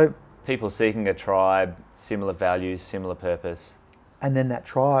 So people seeking a tribe, similar values, similar purpose. And then that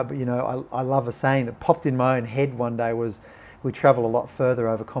tribe, I love a saying that popped in my own head one day was, we travel a lot further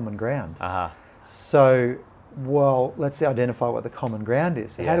over common ground. So, well, let's identify what the common ground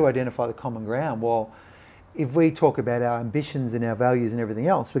is. So how do we identify the common ground? Well, if we talk about our ambitions and our values and everything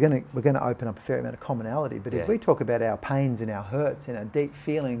else, we're going to open up a fair amount of commonality. But if we talk about our pains and our hurts and our deep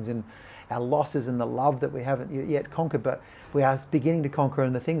feelings and our losses and the love that we haven't yet conquered, but we are beginning to conquer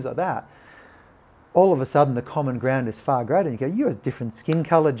and the things like that, all of a sudden the common ground is far greater. And you go, you have different skin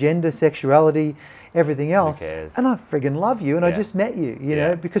color, gender, sexuality, everything else, and I friggin' love you, and I just met you,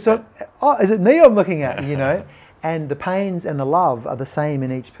 know, because is it me I'm looking at, And the pains and the love are the same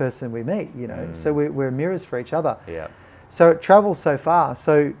in each person we meet, So we're mirrors for each other. Yeah. So it travels so far.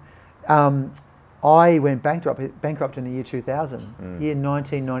 So I went bankrupt in the year 2000. Year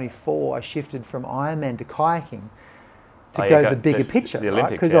 1994, I shifted from Ironman to kayaking to go the bigger picture, the right?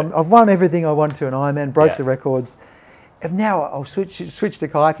 Olympics, Because I've won everything I want to in Ironman, broke the records. And now I'll switch to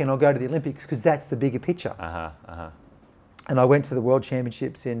kayaking. I'll go to the Olympics because that's the bigger picture. And I went to the World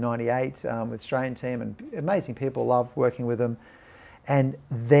Championships in '98 with Australian team, and amazing people, loved working with them. And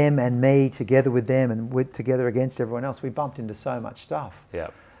them and me together with them and together against everyone else, we bumped into so much stuff. Yeah.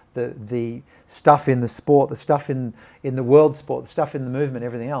 The stuff in the sport, the stuff in the world sport, the stuff in the movement,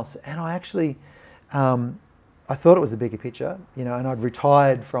 everything else. And I actually, I thought it was a bigger picture, and I'd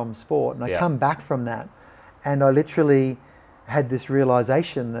retired from sport, and I come back from that, and I literally had this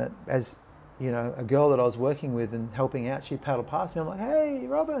realization that as a girl that I was working with and helping out, she paddled past me. I'm like, hey,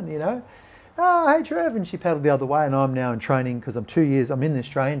 Robin, oh, hey, Trevor. And she paddled the other way, and I'm now in training because I'm in the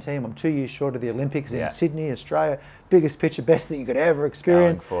Australian team. I'm 2 years short of the Olympics in Sydney, Australia. Biggest picture, best thing you could ever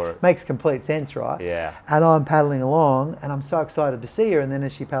experience. Going for it. Makes complete sense, right? Yeah. And I'm paddling along, and I'm so excited to see her. And then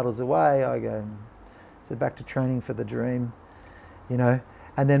as she paddles away, I go, so back to training for the dream,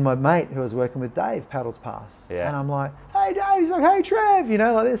 And then my mate who I was working with, Dave, paddles past. Yeah. And I'm like, hey, Dave. He's like, hey, Trev,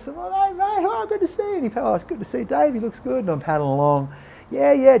 like this. I'm like, hey, mate, oh, good to see you. And he paddles, it's good to see Dave. He looks good. And I'm paddling along.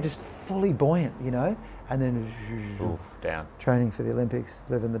 Yeah, just fully buoyant, And then down. Training for the Olympics,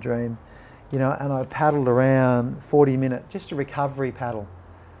 living the dream, And I paddled around 40 minutes, just a recovery paddle.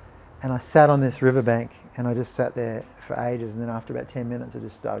 And I sat on this riverbank, and I just sat there for ages. And then after about 10 minutes, I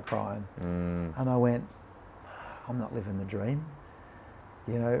just started crying. And I went, I'm not living the dream.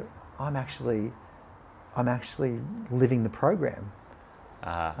 I'm actually living the program.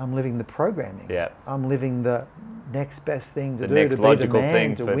 I'm living the programming. Yeah. I'm living the next best thing to do, next to be logical the man,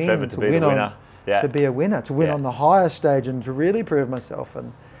 thing to for win, Trevor to be the winner. To be a winner, to win on the highest stage and to really prove myself.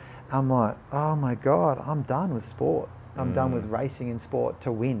 And I'm like, oh my God, I'm done with sport. I'm done with racing in sport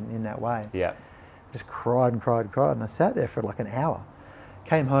to win in that way. Yeah. Just cried and cried and cried. And I sat there for like an hour.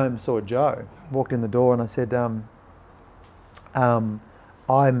 Came home, saw Joe, walked in the door, and I said,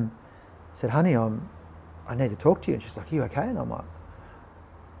 said, honey, I need to talk to you. And she's like, are you okay? And I'm like,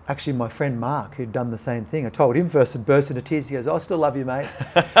 actually, my friend Mark, who'd done the same thing, I told him first and burst into tears. He goes, I still love you, mate.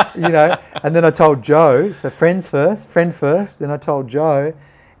 And then I told Joe, so friend first, then I told Joe,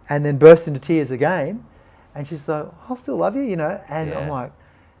 and then burst into tears again. And she's like, I'll still love you, And I'm like,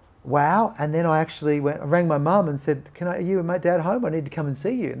 wow. And then I rang my mum and said, are you and my dad home? I need to come and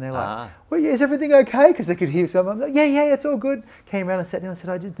see you. And they're like, well, yeah, is everything okay? Because they could hear someone. I'm like, yeah, it's all good. Came around and sat down and said,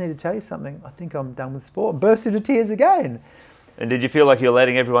 I just need to tell you something. I think I'm done with sport. And burst into tears again. And did you feel like you're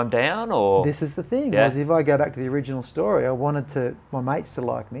letting everyone down, or? This is the thing, was if I go back to the original story, I wanted my mates to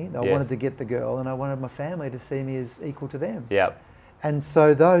like me. I wanted to get the girl, and I wanted my family to see me as equal to them. Yeah. And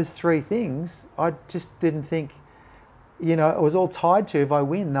so those three things, I just didn't think, it was all tied to, if I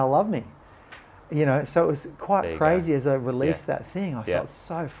win, they'll love me. So it was quite crazy as I released that thing. I felt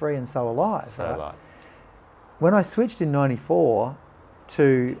so free and so alive. So alive. When I switched in '94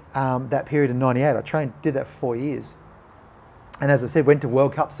 to that period in '98. I did that for 4 years. And as I said, went to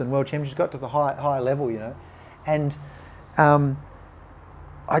World Cups and World Championships, got to the high level, you know. And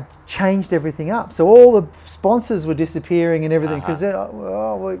I changed everything up. So all the sponsors were disappearing and everything because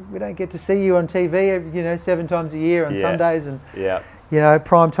we don't get to see you on TV, you know, 7 times a year on Sundays and, you know,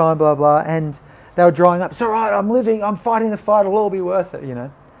 prime time, blah, blah. And they were drying up. It's all right, I'm fighting the fight, it'll all be worth it, you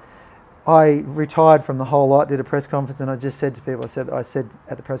know. I retired from the whole lot, did a press conference, and I just said to people, I said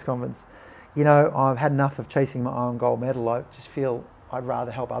at the press conference, you know, I've had enough of chasing my own gold medal. I just feel I'd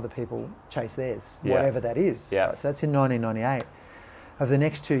rather help other people chase theirs, whatever that is. Right? So that's in 1998. Over the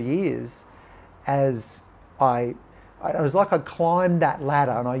next 2 years, as it was like I climbed that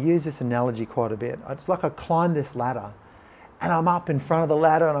ladder, and I use this analogy quite a bit. It's like I climbed this ladder, and I'm up in front of the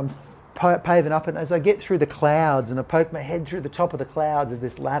ladder, and I'm paving up, and as I get through the clouds, and I poke my head through the top of the clouds of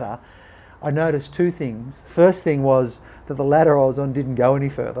this ladder, I noticed 2 things. First thing was that the ladder I was on didn't go any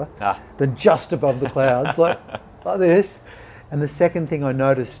further than just above the clouds, like this. And the second thing I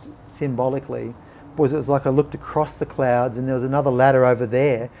noticed symbolically was it was like I looked across the clouds and there was another ladder over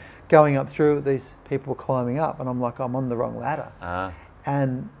there going up through. These people were climbing up, and I'm like, I'm on the wrong ladder.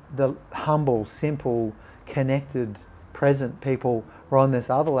 And the humble, simple, connected, present people were on this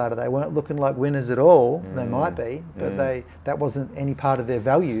other ladder. They weren't looking like winners at all. They might be, but that wasn't any part of their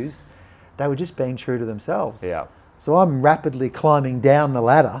values. They were just being true to themselves. So I'm rapidly climbing down the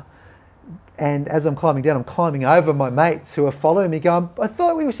ladder, and as I'm climbing down, I'm climbing over my mates who are following me going, I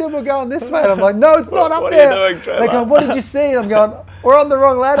thought we said we were going this way. And I'm like, no, it's not up there. What are you doing, Trevor? They're going, what did you see? And I'm going, we're on the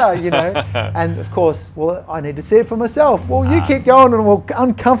wrong ladder, you know. And of course, well, I need to see it for myself. Well, you keep going and we'll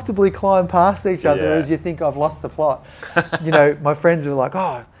uncomfortably climb past each other as you think I've lost the plot. You know, my friends are like, oh,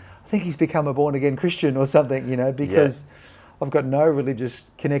 I think he's become a born again Christian or something, you know, because I've got no religious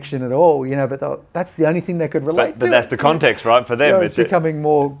connection at all, you know, but that's the only thing they could relate to. But that's the context, right, for them. You know, it's becoming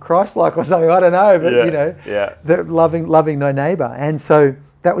more Christ-like or something, I don't know, but, you know, they're loving their neighbour. And so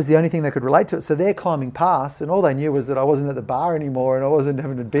that was the only thing they could relate to it. So they're climbing past, and all they knew was that I wasn't at the bar anymore and I wasn't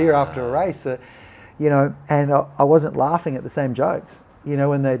having a beer after a race, you know, and I wasn't laughing at the same jokes. You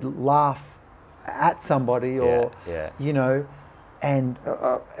know, when they'd laugh at somebody or, you know, and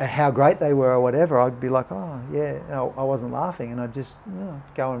how great they were or whatever, I'd be like, oh, yeah, no, I wasn't laughing. And I'd just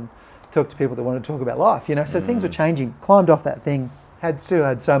go and talk to people that wanted to talk about life, you know. So things were changing, climbed off that thing, still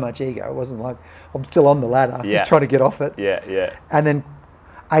had so much ego. It wasn't like I'm still on the ladder, just trying to get off it. And then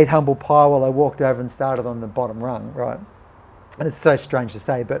ate humble pie while I walked over and started on the bottom rung, right? And it's so strange to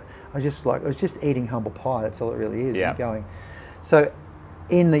say, but I was just eating humble pie. That's all it really is. And going. So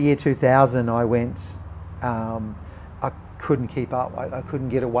in the year 2000, I went, I couldn't keep up. I couldn't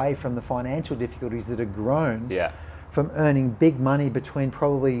get away from the financial difficulties that had grown from earning big money between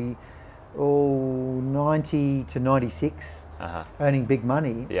probably 90 to 96, earning big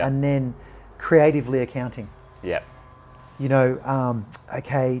money, and then creatively accounting. You know,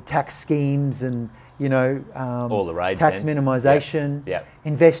 tax schemes and, you know, all the rage tax minimisation,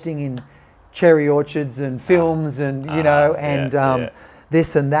 investing in cherry orchards and films and, you know, and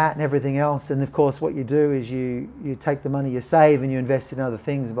this and that and everything else. And of course what you do is you take the money you save and you invest in other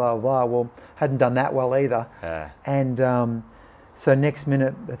things, blah, blah, blah. Well, hadn't done that well either. And so next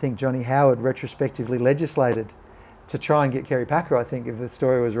minute, I think Johnny Howard retrospectively legislated to try and get Kerry Packer, I think, if the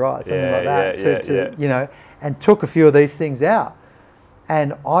story was right, something like that, you know, and took a few of these things out.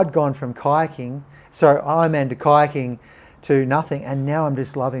 And I'd gone from kayaking, Ironman to kayaking to nothing, and now I'm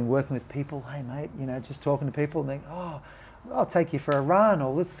just loving working with people. Hey mate, you know, just talking to people and think, oh, I'll take you for a run,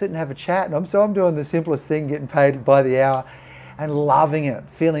 or let's sit and have a chat. And I'm doing the simplest thing, getting paid by the hour and loving it,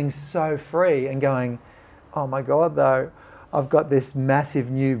 feeling so free and going, oh my God, though, I've got this massive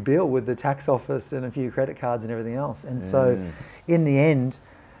new bill with the tax office and a few credit cards and everything else. And so in the end,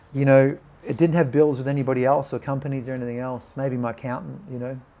 you know, it didn't have bills with anybody else or companies or anything else, maybe my accountant, you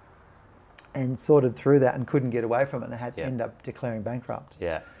know, and sorted through that and couldn't get away from it and had to end up declaring bankrupt.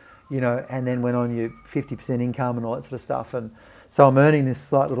 You know, and then went on your 50% income and all that sort of stuff. And so I'm earning this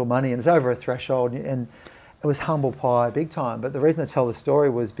slight little money and it's over a threshold, and it was humble pie big time. But the reason I tell the story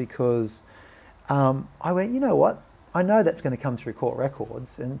was because I went, you know what? I know that's going to come through court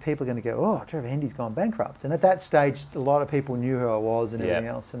records and people are going to go, oh, Trevor Hendy's gone bankrupt. And at that stage, a lot of people knew who I was and everything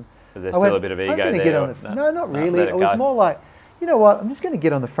else. And was there still a bit of ego there? No, not really. It was more like, you know what? I'm just going to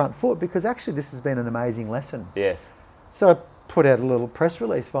get on the front foot because actually this has been an amazing lesson. So I put out a little press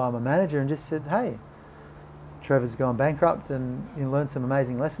release via my manager and just said, hey, Trevor's gone bankrupt and learned some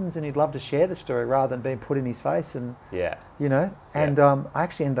amazing lessons and he'd love to share the story rather than being put in his face. And you know, and I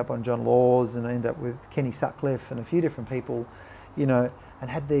actually ended up on John Laws and I ended up with Kenny Sutcliffe and a few different people, you know, and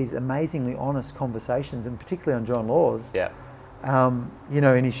had these amazingly honest conversations, and particularly on John Laws, you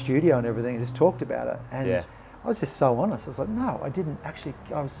know, in his studio and everything, just talked about it. And Yeah. I was just so honest. I was like, no, I didn't actually.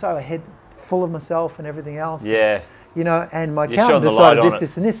 I was so full of myself and everything else. Yeah. You know, and my You accountant shone the light decided on this, it.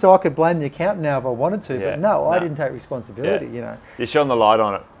 this, and this, so I could blame the accountant now if I wanted to. Yeah. But no, I No. didn't take responsibility. Yeah. You know. You shone the light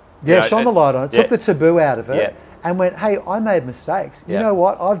on it. Yeah, You know, shone the light on it. Yeah. Took the taboo out of it. Yeah. And went, hey, I made mistakes. You Yeah. know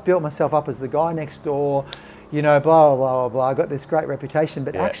what? I've built myself up as the guy next door. You know, blah, blah, blah, blah. I got this great reputation,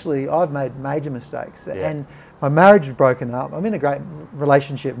 but Yeah. actually I've made major mistakes. Yeah. And my marriage is broken up. I'm in a great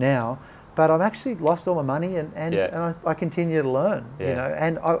relationship now, but I've actually lost all my money and I continue to learn, Yeah. you know.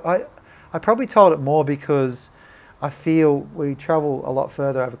 And I probably told it more because I feel we travel a lot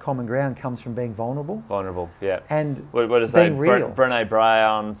further over common ground comes from being vulnerable. Vulnerable, yeah. And what does they? being real. Brené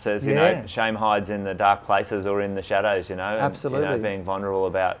Brown says, you Yeah. know, shame hides in the dark places or in the shadows. You know, and, Absolutely. you know, being vulnerable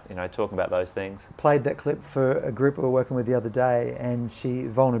about, you know, talking about those things. Played that clip for a group we were working with the other day, and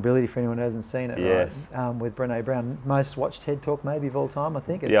vulnerability for anyone who hasn't seen it, Yes. right? With Brené Brown, most watched TED Talk maybe of all time, I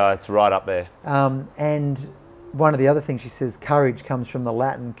think. Yeah, it's right up there. And one of the other things she says, courage comes from the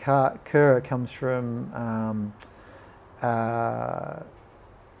Latin, cura comes from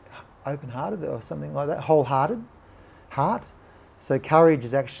open-hearted or something like that, wholehearted, heart. So courage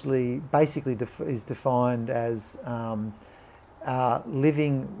is actually basically is defined as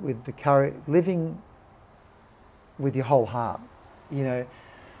living with the courage, living with your whole heart. You know,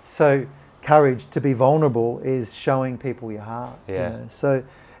 so courage to be vulnerable is showing people your heart. Yeah. You know? So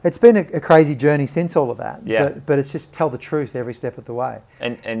it's been a crazy journey since all of that. Yeah. But it's just tell the truth every step of the way.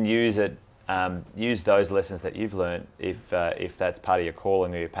 And use it. Use those lessons that you've learned if that's part of your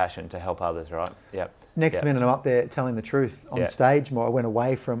calling or your passion to help others, right? Yep. Next minute I'm up there telling the truth on stage more. I went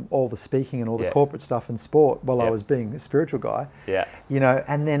away from all the speaking and all the corporate stuff in sport while I was being a spiritual guy. Yeah. You know,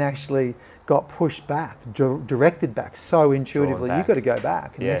 and then actually got pushed back, directed back so intuitively. You've got to go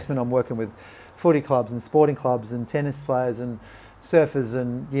back. And next minute I'm working with footy clubs and sporting clubs and tennis players and surfers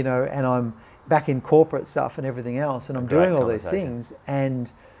and, you know, and I'm back in corporate stuff and everything else. And I'm doing all these things,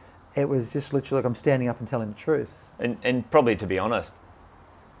 and it was just literally like I'm standing up and telling the truth. And probably, to be honest,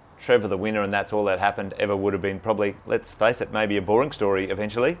 Trevor the winner, and that's all that happened ever would have been probably, let's face it, maybe a boring story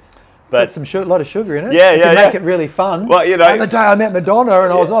eventually. But some lot of sugar in it. Yeah, you can make it really fun. Well, you know, and the day I met Madonna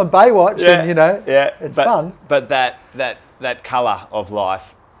and I was on Baywatch, and you know, it's fun. But that colour of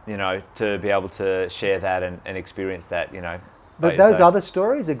life, you know, to be able to share that and experience that, you know. But those other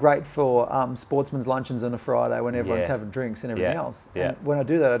stories are great for sportsmen's luncheons on a Friday when everyone's having drinks and everything else. Yeah. And when I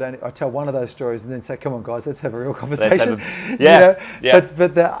do that, I tell one of those stories and then say, "Come on, guys, let's have a real conversation."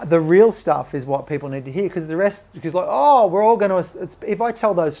 But the real stuff is what people need to hear, because the rest, because like, oh, we're all going to. If I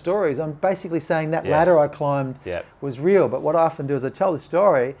tell those stories, I'm basically saying that ladder I climbed was real. But what I often do is I tell the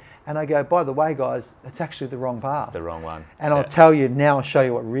story and I go, by the way, guys, it's actually the wrong path. It's the wrong one. And I'll tell you now, I'll show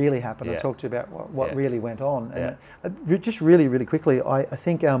you what really happened. Yeah. I'll talk to you about what really went on. And just really, really quickly, I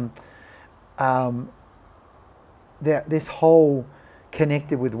think this whole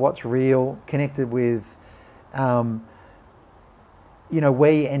connected with what's real, connected with, you know,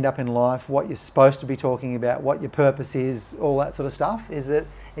 where you end up in life, what you're supposed to be talking about, what your purpose is, all that sort of stuff, is that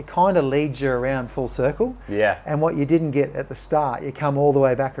it kind of leads you around full circle. Yeah. And what you didn't get at the start, you come all the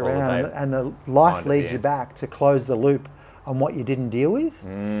way back around, and the life leads you back to close the loop on what you didn't deal with.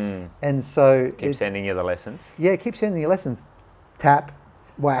 And so keep sending you the lessons. Yeah, keep sending you lessons. Tap,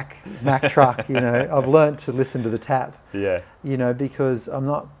 whack, Mack truck. You know, I've learnt to listen to the tap. Yeah. You know, because I'm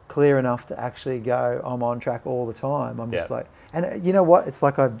not clear enough to actually go, I'm on track all the time. I'm just like, and you know what? It's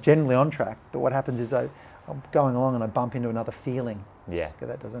like I'm generally on track, but what happens is I'm going along and I bump into another feeling. Yeah. Because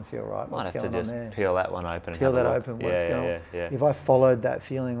that doesn't feel right. Might What's have to going just on there? peel that one open. Peel that open. What's going on? If I followed that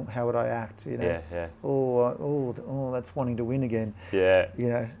feeling, how would I act? You know. Yeah. Oh, that's wanting to win again. Yeah. You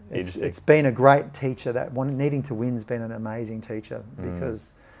know, it's been a great teacher. That needing to win's been an amazing teacher,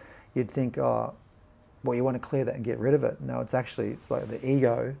 because you'd think, oh, well, you want to clear that and get rid of it. No, it's like the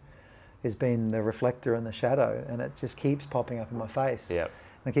ego has been the reflector and the shadow, and it just keeps popping up in my face. Yeah. And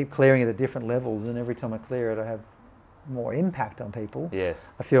I keep clearing it at different levels, and every time I clear it, I have more impact on people. Yes.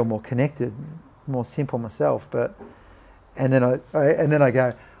 I feel more connected, more simple myself. And then I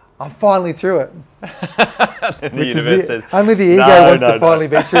go, I'm finally through it. Which is only the ego wants to finally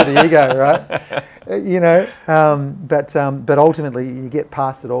be through the ego, right? You know, but ultimately you get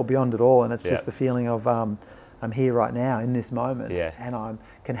past it all, beyond it all, and it's just the feeling of I'm here right now in this moment, and I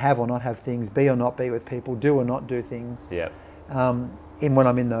can have or not have things, be or not be with people, do or not do things. Yeah. When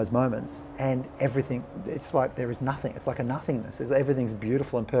I'm in those moments, and everything, it's like there is nothing. It's like a nothingness. Everything's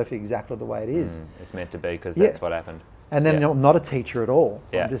beautiful and perfect, exactly the way it is. It's meant to be, because that's what happened. And then I'm not a teacher at all.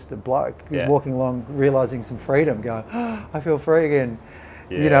 Yeah. I'm just a bloke walking along, realizing some freedom, going, oh, I feel free again.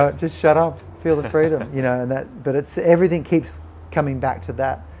 Yes. You know, just shut up, feel the freedom. You know, but it's everything keeps coming back to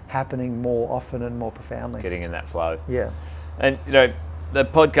that happening more often and more profoundly. Getting in that flow. Yeah. And, you know, the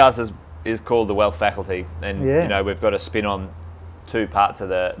podcast is called The Wealth Faculty. And, you know, we've got a spin on two parts of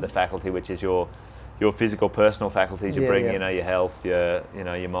the faculty, which is your physical, personal faculties. You bring, you know, your health, your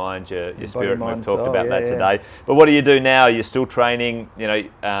mind, your spirit. Body, We've talked about that today. But what do you do now? You're still training. You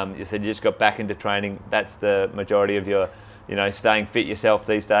know, you said you just got back into training. That's the majority of your, you know, staying fit yourself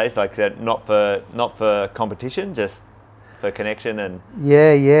these days. Like not for competition, just for connection and.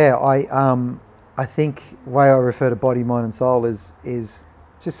 Yeah. I think the way I refer to body, mind, and soul is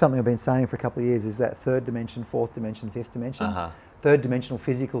just something I've been saying for a couple of years. Is that third dimension, fourth dimension, fifth dimension. Third dimensional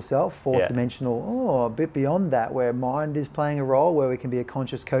physical self, fourth dimensional, a bit beyond that, where mind is playing a role, where we can be a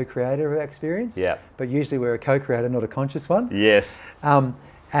conscious co-creator of our experience. Yeah. But usually we're a co-creator, not a conscious one. Yes. And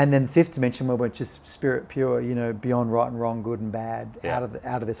then fifth dimension, where we're just spirit pure, you know, beyond right and wrong, good and bad, out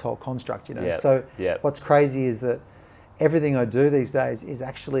of this whole construct, you know. So what's crazy is that everything I do these days is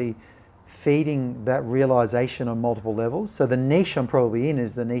actually feeding that realization on multiple levels. So the niche I'm probably in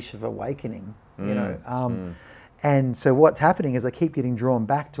is the niche of awakening, you know. And so what's happening is I keep getting drawn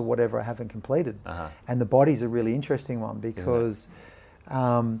back to whatever I haven't completed. And the body's a really interesting one because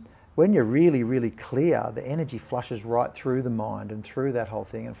when you're really, really clear, the energy flushes right through the mind and through that whole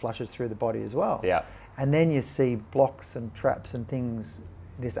thing and flushes through the body as well. Yeah. And then you see blocks and traps and things,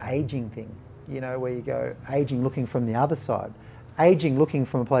 this aging thing, you know, where you go aging looking from the other side, aging looking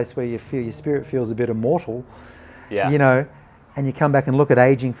from a place where you feel your spirit feels a bit immortal, you know, and you come back and look at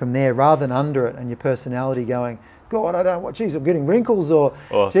aging from there rather than under it and your personality going, God, I don't, geez, I'm getting wrinkles or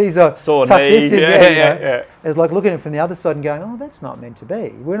geez, I tuck this in there. It's like looking at it from the other side and going, oh, that's not meant to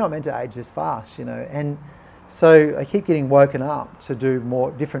be. We're not meant to age this fast, you know. And so I keep getting woken up to do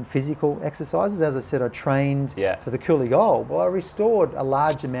more different physical exercises. As I said, I trained for the Coolie Gold. Well, I restored a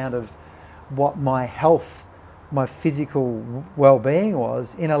large amount of what my health, my physical well-being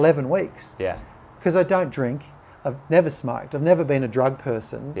was in 11 weeks. Yeah. Because I don't drink. I've never smoked. I've never been a drug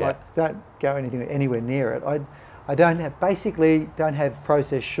person. Like, don't go anywhere near it. I don't have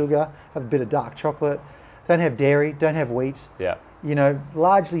processed sugar, have a bit of dark chocolate, don't have dairy, don't have wheat. Yeah. You know,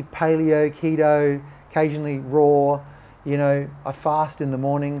 largely paleo, keto, occasionally raw. You know, I fast in the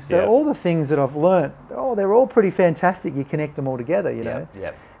morning. So all the things that I've learnt, they're all pretty fantastic. You connect them all together, you know.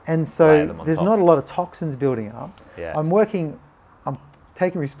 Yeah. And so there's not a lot of toxins building up. Yeah. I'm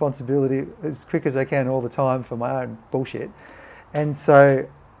taking responsibility as quick as I can all the time for my own bullshit. And so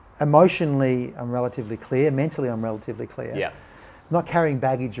emotionally, I'm relatively clear. Mentally, I'm relatively clear. Yeah. Not carrying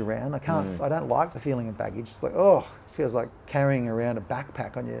baggage around. I don't like the feeling of baggage. It's like, it feels like carrying around a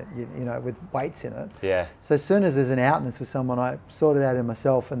backpack on you know, with weights in it. Yeah. So as soon as there's an outness with someone, I sort it out in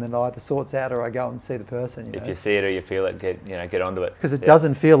myself, and then I either sorts out or I go and see the person. You know? If you see it or you feel it, get onto it. Because it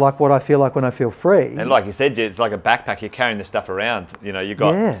doesn't feel like what I feel like when I feel free. And like you said, it's like a backpack. You're carrying the stuff around. You know, you've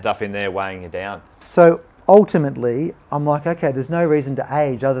got stuff in there weighing you down. So ultimately, I'm like, okay, there's no reason to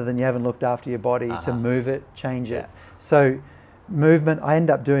age other than you haven't looked after your body to move it, change it. So movement, I end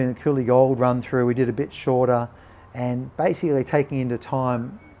up doing the Coolie Gold run through. We did a bit shorter and basically taking into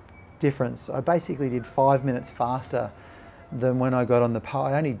time difference. I basically did 5 minutes faster than when I got on the pole.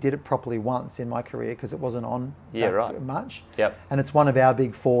 I only did it properly once in my career because it wasn't on much. Yep. And it's one of our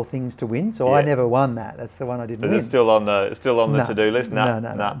big 4 things to win. So I never won that. That's the one I didn't win. Is it still on the to-do list?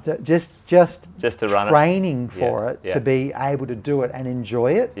 No. Just to run training for it to be able to do it and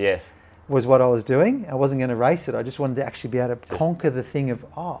enjoy it. Yes. Was what I was doing. I wasn't going to race it. I just wanted to actually be able to conquer the thing of,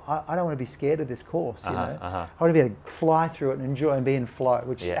 I don't want to be scared of this course. You know, I want to be able to fly through it and enjoy and be in flow,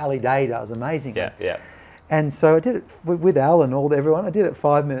 which Ali Day does amazingly. Yeah. And so I did it with Al and everyone. I did it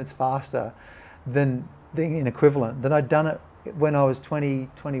 5 minutes faster than an equivalent than I'd done it when I was 20,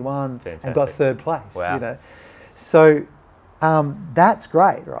 21 and got 3rd place. Wow. You know, so that's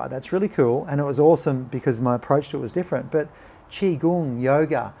great, right? That's really cool, and it was awesome because my approach to it was different. But Qigong,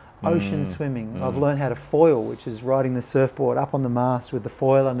 yoga, ocean swimming. I've learned how to foil, which is riding the surfboard up on the mast with the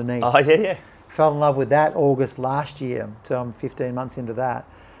foil underneath. Oh, yeah. Fell in love with that August last year, so I'm 15 months into that.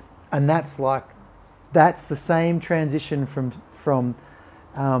 And that's the same transition from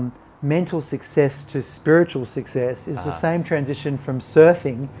mental success to spiritual success is the same transition from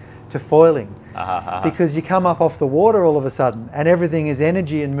surfing to foiling. Because you come up off the water all of a sudden and everything is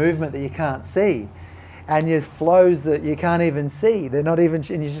energy and movement that you can't see. And your flows that you can't even see. They're not even,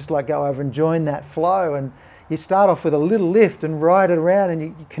 and you just like go over and join that flow. And you start off with a little lift and ride it around, and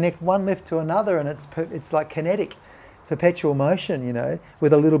you connect one lift to another, and it's like kinetic, perpetual motion, you know,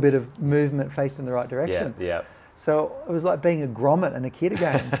 with a little bit of movement facing the right direction. Yeah. So it was like being a grommet and a kid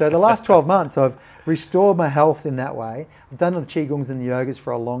again. So the last 12 months, I've restored my health in that way. I've done the Qigongs and the yogas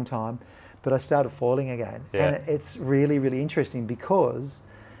for a long time. but I started falling again. Yeah. And it's really, really interesting because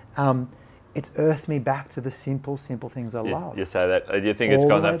it's earthed me back to the simple things I love. You say that. Do you think it's All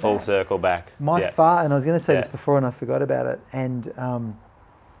gone the way that full back. circle back? My father, and I was going to say Yeah. this before and I forgot about it, and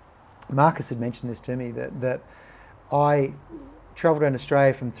Marcus had mentioned this to me, that I travelled around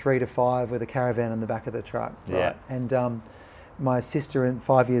Australia from 3 to 5 with a caravan in the back of the truck, right? Yeah. And my sister, and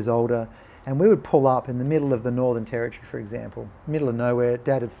 5 years older, and we would pull up in the middle of the Northern Territory, for example, middle of nowhere.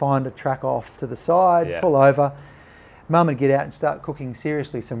 Dad would find a track off to the side, Yeah. pull over. Mum would get out and start cooking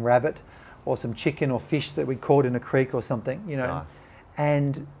seriously some rabbit or some chicken or fish that we'd caught in a creek or something, you know. Nice.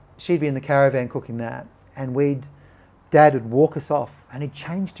 And she'd be in the caravan cooking that, and Dad would walk us off, and he'd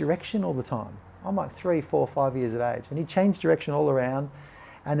change direction all the time. I'm like 3, 4, 5 years of age, and he'd change direction all around,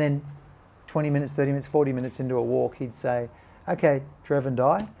 and then 20 minutes, 30 minutes, 40 minutes into a walk, he'd say, "Okay, Trevor and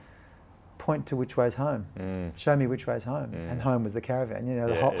I, point to which way's home. Show me which way's home." And home was the caravan. You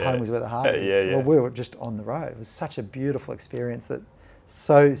know, home was where the heart is. Yeah. Well, we were just on the road. It was such a beautiful experience that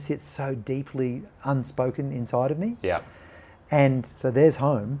sits so deeply unspoken inside of me. Yeah. And so there's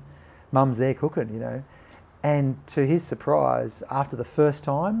home. Mum's there cooking, you know. And to his surprise, after the first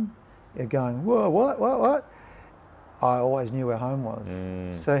time, you're going, "Whoa, what? I always knew where home was."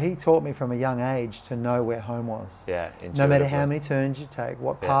 So he taught me from a young age to know where home was. Yeah. No matter how intuitively. many turns you take,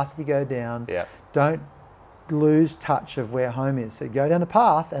 what path you go down, Yeah. don't lose touch of where home is. So go down the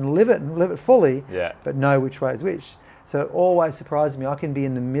path and live it fully, Yeah. but know which way is which. So it always surprises me. I can be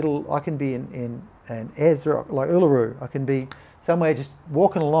in the middle, I can be in Ezra, like Uluru. I can be somewhere just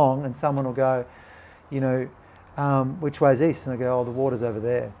walking along and someone will go, you know, which way's east? And I go, "Oh, the water's over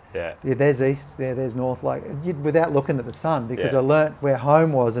there." Yeah. Yeah, there's east, there's north, like without looking at the sun, because Yeah. I learnt where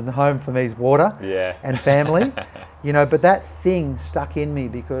home was, and the home for me is water Yeah. and family, you know. But that thing stuck in me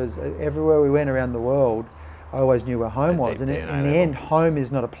because everywhere we went around the world, I always knew where home A was. deep And DNA in the level. end, home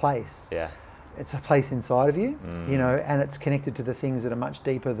is not a place. Yeah. It's a place inside of you, you know, and it's connected to the things that are much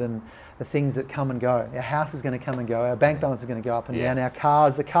deeper than the things that come and go. Our house is going to come and go. Our bank balance is going to go up and Yeah. down. Our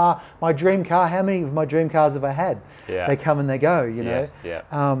cars, my dream car, how many of my dream cars have I had? Yeah. They come and they go, you know. Yeah.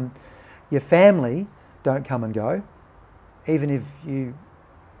 Your family don't come and go. Even if you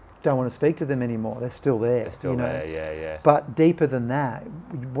don't want to speak to them anymore, they're still there. They're still you know? there. Yeah. But deeper than that,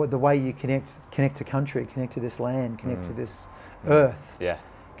 the way you connect to country, connect to this land, connect to this earth, Yeah.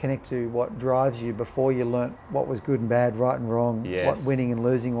 connect to what drives you before you learnt what was good and bad, right and wrong, Yes. what winning and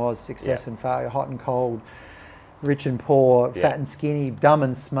losing was, success Yeah. and failure, hot and cold, rich and poor, Yeah. fat and skinny, dumb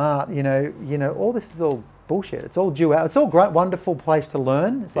and smart. You know, all this is all bullshit. It's all dual. It's all great, wonderful place to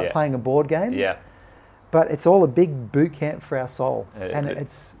learn. It's like Yeah. playing a board game. Yeah. But it's all a big boot camp for our soul, and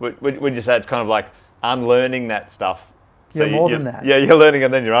it's Would you say it's kind of like unlearning that stuff? You're more than that. Yeah, you're learning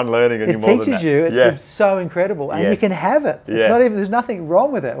and then you're unlearning and it you're more than that. teaches you. It's Yeah. so incredible, and Yeah. you can have it. It's Yeah. not even. There's nothing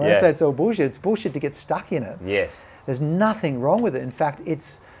wrong with it. When I Yeah. say it's all bullshit, it's bullshit to get stuck in it. Yes. There's nothing wrong with it. In fact,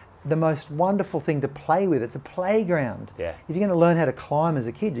 it's the most wonderful thing to play with. It's a playground. Yeah. If you're going to learn how to climb as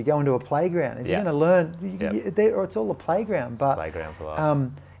a kid, you go into a playground. If Yeah. you're going to learn, Yeah. or it's all a playground. But Playground for life.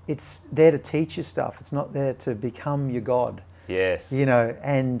 it's there to teach you stuff. It's not there to become your God. Yes. You know,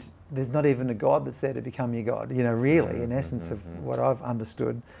 and there's not even a God that's there to become your God, you know, really, in essence of what I've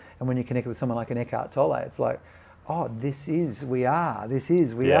understood. And when you connect with someone like an Eckhart Tolle, it's like, oh, we are,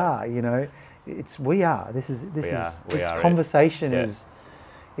 you know, we are. This are conversation it.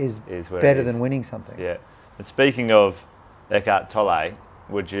 is where it better is. than winning something. Yeah. And speaking of Eckhart Tolle,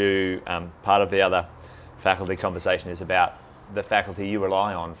 would you, part of the other faculty conversation is about the faculty you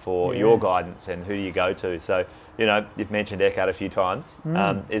rely on for your guidance and who you go to. So, you know, you've mentioned Eckhart a few times.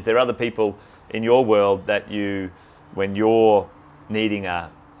 Is there other people in your world that you, when you're needing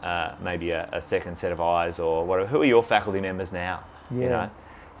maybe a second set of eyes or whatever, who are your faculty members now? Yeah. You know?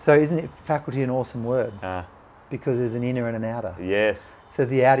 So isn't it faculty an awesome word? Uh, Because there's an inner and an outer. yes. So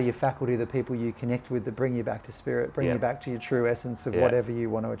the outer, your faculty, the people you connect with that bring you back to spirit, bring Yeah. you back to your true essence of Yeah. whatever you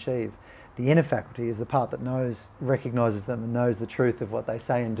want to achieve. The inner faculty is the part that recognises them and knows the truth of what they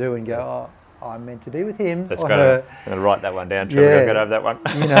say and do and go, oh, I'm meant to be with him That's or great. her. I'm going to write that one down. Trevor, go over that one.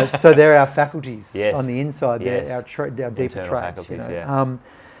 You know, so they're our faculties Yes. on the inside. Yes. They're our deeper Internal traits. You know. faculties, yeah.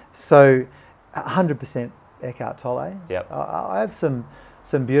 So 100% Eckhart Tolle. Yep. I have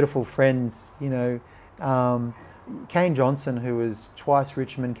some beautiful friends. You know, Kane Johnson, who was twice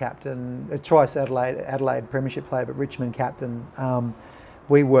Richmond captain, twice Adelaide Premiership player, but Richmond captain.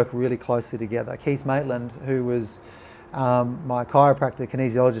 We work really closely together. Keith Maitland, who was my chiropractor,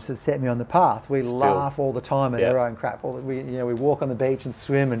 kinesiologist, has set me on the path. We laugh all the time at our own crap. We walk on the beach and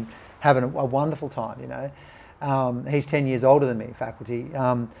swim and having a wonderful time. You know, he's 10 years older than me, faculty.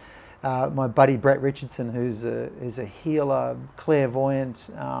 My buddy Brett Richardson, who's a healer, clairvoyant.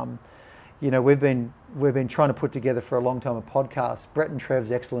 You know, we've been trying to put together for a long time a podcast, Brett and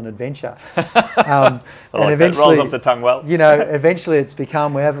Trev's Excellent Adventure. And eventually, rolls off the tongue well. You know, eventually it's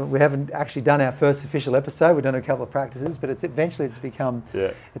become, we haven't actually done our first official episode. We've done a couple of practices, but it's become,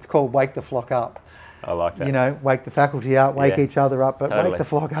 it's called Wake the Flock Up. I like that. You know, wake the faculty up, wake each other up, but wake the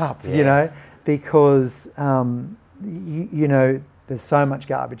flock up, you know, because, you know, there's so much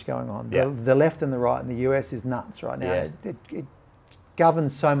garbage going on. The left and the right in the US is nuts right now. It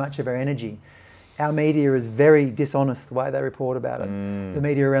governs so much of our energy. Our media is very dishonest the way they report about it. The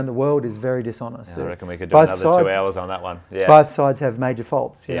media around the world is very dishonest. I reckon we could do another 2 hours on that one. Both sides have major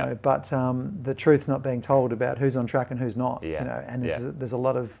faults, you know, but the truth's not being told about who's on track and who's not, you know, and there's a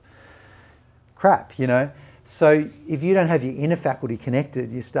lot of crap, you know. So if you don't have your inner faculty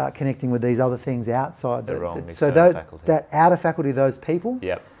connected, you start connecting with these other things outside. So that outer faculty, those people,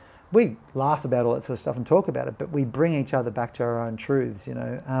 we laugh about all that sort of stuff and talk about it, but we bring each other back to our own truths, you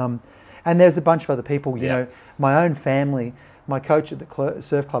know. And there's a bunch of other people, you know, my own family, my coach at the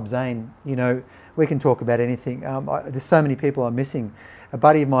surf club, Zane, you know, we can talk about anything. There's so many people I'm missing. A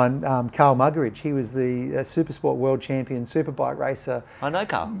buddy of mine, Carl Muggeridge, he was the Supersport world champion superbike racer. I know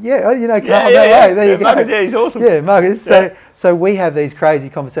Carl. Yeah, you know Carl. There you go. Muggeridge, he's awesome. Yeah, Muggeridge. So we have these crazy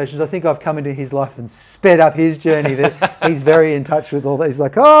conversations. I think I've come into his life and sped up his journey. That he's very in touch with all that. He's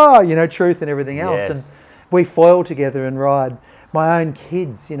like, oh, you know, truth and everything else. And we foil together and ride. My own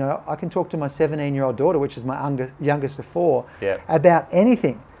kids, you know, I can talk to my 17-year-old daughter, which is my youngest of 4, about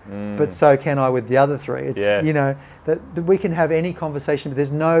anything. But so can I with the other 3. It's, you know, that we can have any conversation, but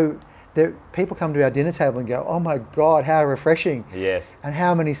there's no, people come to our dinner table and go, oh my God, how refreshing. Yes. And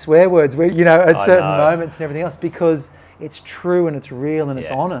how many swear words we, you know, at certain moments and everything else, because it's true and it's real and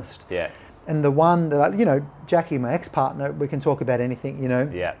it's honest. Yeah. And the one that, you know, Jackie, my ex-partner, we can talk about anything, you know.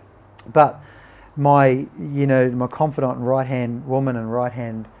 Yeah. But my confidant and right-hand woman and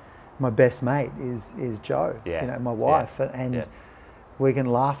right-hand, my best mate is Jo, you know, my wife. And we can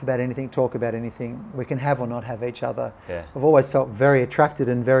laugh about anything, talk about anything. We can have or not have each other. Yeah. I've always felt very attracted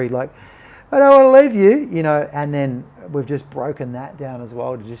and very like, I don't want to leave you, you know, and then we've just broken that down as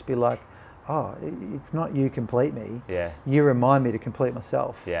well to just be like, oh, it's not you complete me. Yeah. You remind me to complete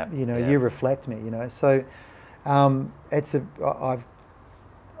myself. Yeah. You know, you reflect me, you know. So I've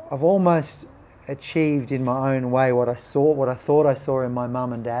almost achieved in my own way what I thought I saw in my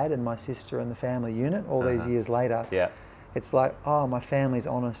mum and dad and my sister and the family unit all these years later. Yeah. It's like, oh, my family's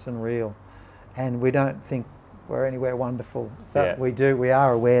honest and real, and we don't think we're anywhere wonderful, but we do. We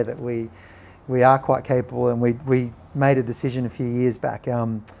are aware that we are quite capable, and we made a decision a few years back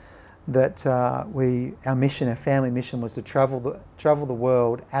that our family mission was to travel the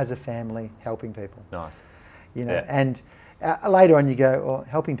world as a family, helping people. Nice. You know, and later on you go, well,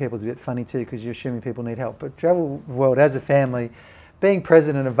 helping people is a bit funny too, because you're assuming people need help. But travel the world as a family, being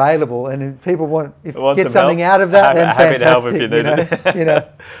present and available, and if people get something help, out of that, then happy fantastic. To help if you need it. You know.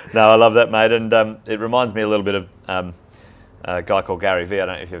 No, I love that, mate. And it reminds me a little bit of a guy called Gary Vee. I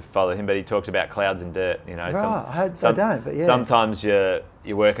don't know if you've followed him, but he talks about clouds and dirt. You know, I don't, but yeah. Sometimes you're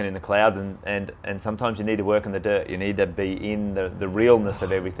working in the clouds, and sometimes you need to work in the dirt. You need to be in the realness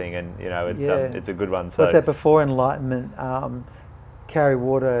of everything, and you know, it's a good one. So what's that? Before enlightenment, carry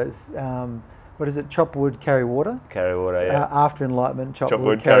water. What is it? Chop wood, carry water. Carry water, yeah. After enlightenment, chop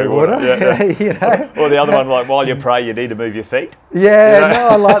wood, carry water. Yeah. You know? Or the other one, like while you pray, you need to move your feet. Yeah, you know? No,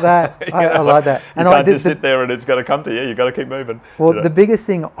 I like that. I like that. And you can't just sit there and it's got to come to you. You've got to keep moving. Well, the biggest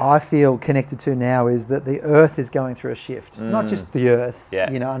thing I feel connected to now is that the earth is going through a shift. Not just the earth,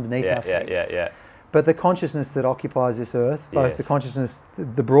 you know, underneath our feet. Yeah. But the consciousness that occupies this earth, both the consciousness,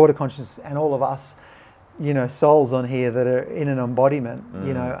 the broader consciousness, and all of us, you know, souls on here that are in an embodiment,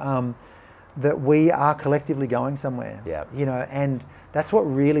 you know, that we are collectively going somewhere, you know, and that's what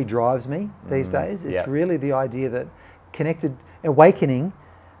really drives me these days. It's really the idea that awakening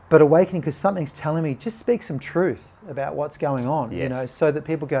because something's telling me, just speak some truth about what's going on, you know, so that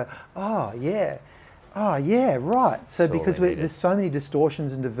people go, oh yeah, right. So because there's so many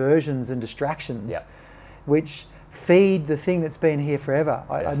distortions and diversions and distractions, which feed the thing that's been here forever.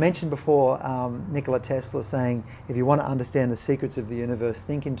 I mentioned before Nikola Tesla saying, if you want to understand the secrets of the universe,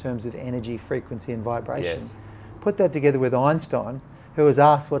 think in terms of energy, frequency and vibration. Yes. Put that together with Einstein, who was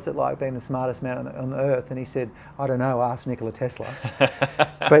asked what's it like being the smartest man on the earth, and he said, I don't know, ask Nikola Tesla.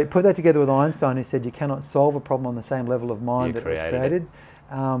 But put that together with Einstein, who said you cannot solve a problem on the same level of mind that it was created.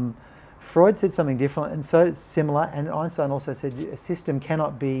 Freud said something different, and so it's similar, and Einstein also said a system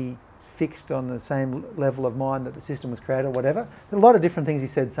cannot be fixed on the same level of mind that the system was created or whatever. A lot of different things he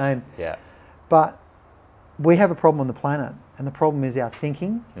said same. Yeah. But we have a problem on the planet, and the problem is our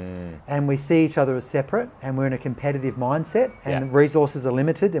thinking, and we see each other as separate, and we're in a competitive mindset, and the resources are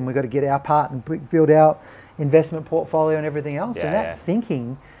limited, and we've got to get our part and build our investment portfolio and everything else. And that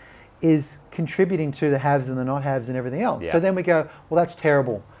thinking is contributing to the haves and the not haves and everything else. So then we go, well, that's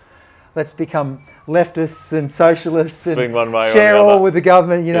terrible. Let's become leftists and socialists and swing one way share or the all other. with the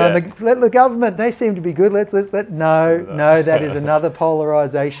government, you know. And let the government, they seem to be good. No, that is another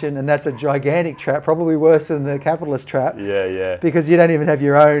polarization, and that's a gigantic trap, probably worse than the capitalist trap. Because you don't even have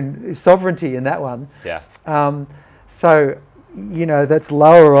your own sovereignty in that one. So, you know, that's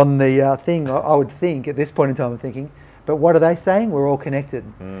lower on the thing, I would think, at this point in time I'm thinking. But what are they saying? We're all connected.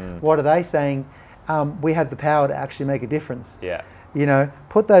 What are they saying? We have the power to actually make a difference. You know,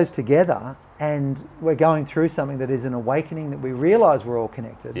 put those together, and we're going through something that is an awakening, that we realise we're all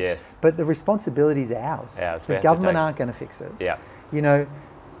connected. But the responsibility is ours. The government aren't going to fix it. You know,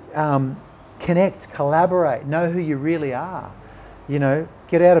 connect, collaborate, know who you really are. You know,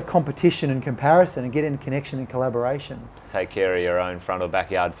 get out of competition and comparison and get in connection and collaboration. Take care of your own front or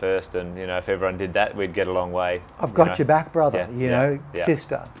backyard first, and you know, if everyone did that, we'd get a long way. I've got your back, brother. You know,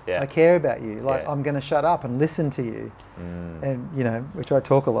 sister. I care about you. Like, I'm going to shut up and listen to you. And you know, which I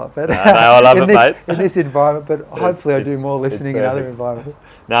talk a lot, but no, I love it, mate. In this environment, but hopefully I do more listening in other environments.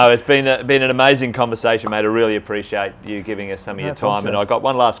 No, it's been an amazing conversation, mate. I really appreciate you giving us some of your time. And I got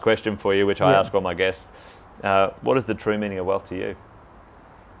one last question for you, which I ask all my guests. What is the true meaning of wealth to you?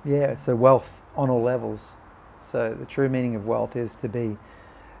 So wealth on all levels. So the true meaning of wealth is to be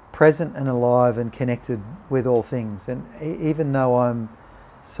present and alive and connected with all things. And even though I'm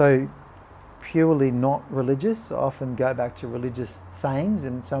so purely not religious, I often go back to religious sayings,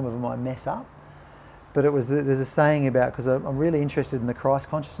 and some of them I mess up. But there's a saying about, because I'm really interested in the Christ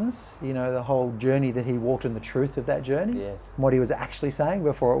consciousness, you know, the whole journey that he walked and the truth of that journey, and what he was actually saying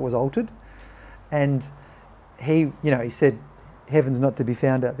before it was altered. And he said, heaven's not to be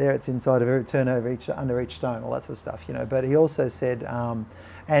found out there, it's inside of every, turn over under each stone, all that sort of stuff, you know. But he also said,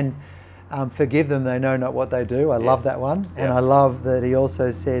 forgive them, they know not what they do. I love that one. And I love that he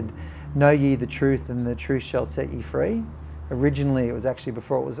also said, know ye the truth, and the truth shall set ye free. Originally, it was actually,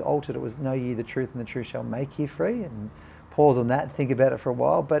 before it was altered, it was know ye the truth, and the truth shall make ye free. And pause on that and think about it for a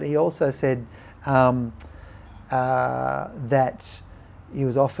while. But he also said that he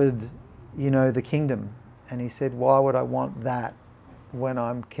was offered, you know, the kingdom. And he said, why would I want that when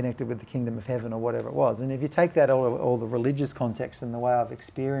I'm connected with the kingdom of heaven, or whatever it was? And if you take that all the religious context and the way I've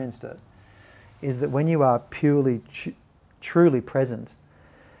experienced it, is that when you are purely, truly present,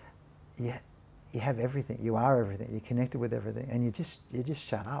 you have everything. You are everything. You're connected with everything, and you just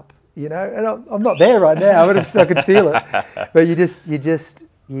shut up. You know, and I'm not there right now, but I can feel it. But you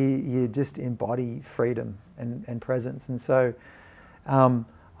just embody freedom and presence. And so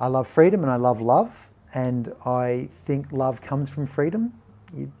I love freedom, and I love love. And I think love comes from freedom.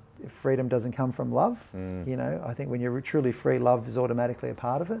 Freedom doesn't come from love. You know, I think when you're truly free, love is automatically a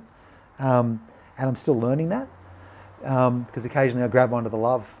part of it. And I'm still learning that, because occasionally I grab onto the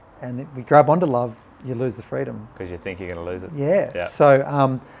love, and if we grab onto love, you lose the freedom. Because you think you're going to lose it.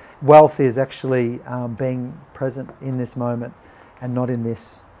 So wealth is actually being present in this moment, and not in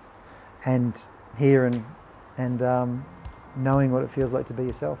this, and here, and knowing what it feels like to be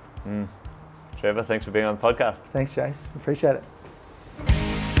yourself. Trevor, thanks for being on the podcast. Thanks, Jace. Appreciate it.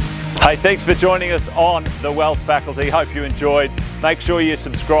 Hey, thanks for joining us on The Wealth Faculty. Hope you enjoyed. Make sure you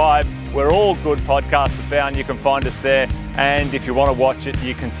subscribe. We're all good podcasts are found. You can find us there. And if you want to watch it,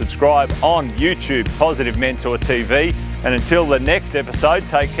 you can subscribe on YouTube, Positive Mentor TV. And until the next episode,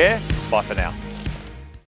 take care. Bye for now.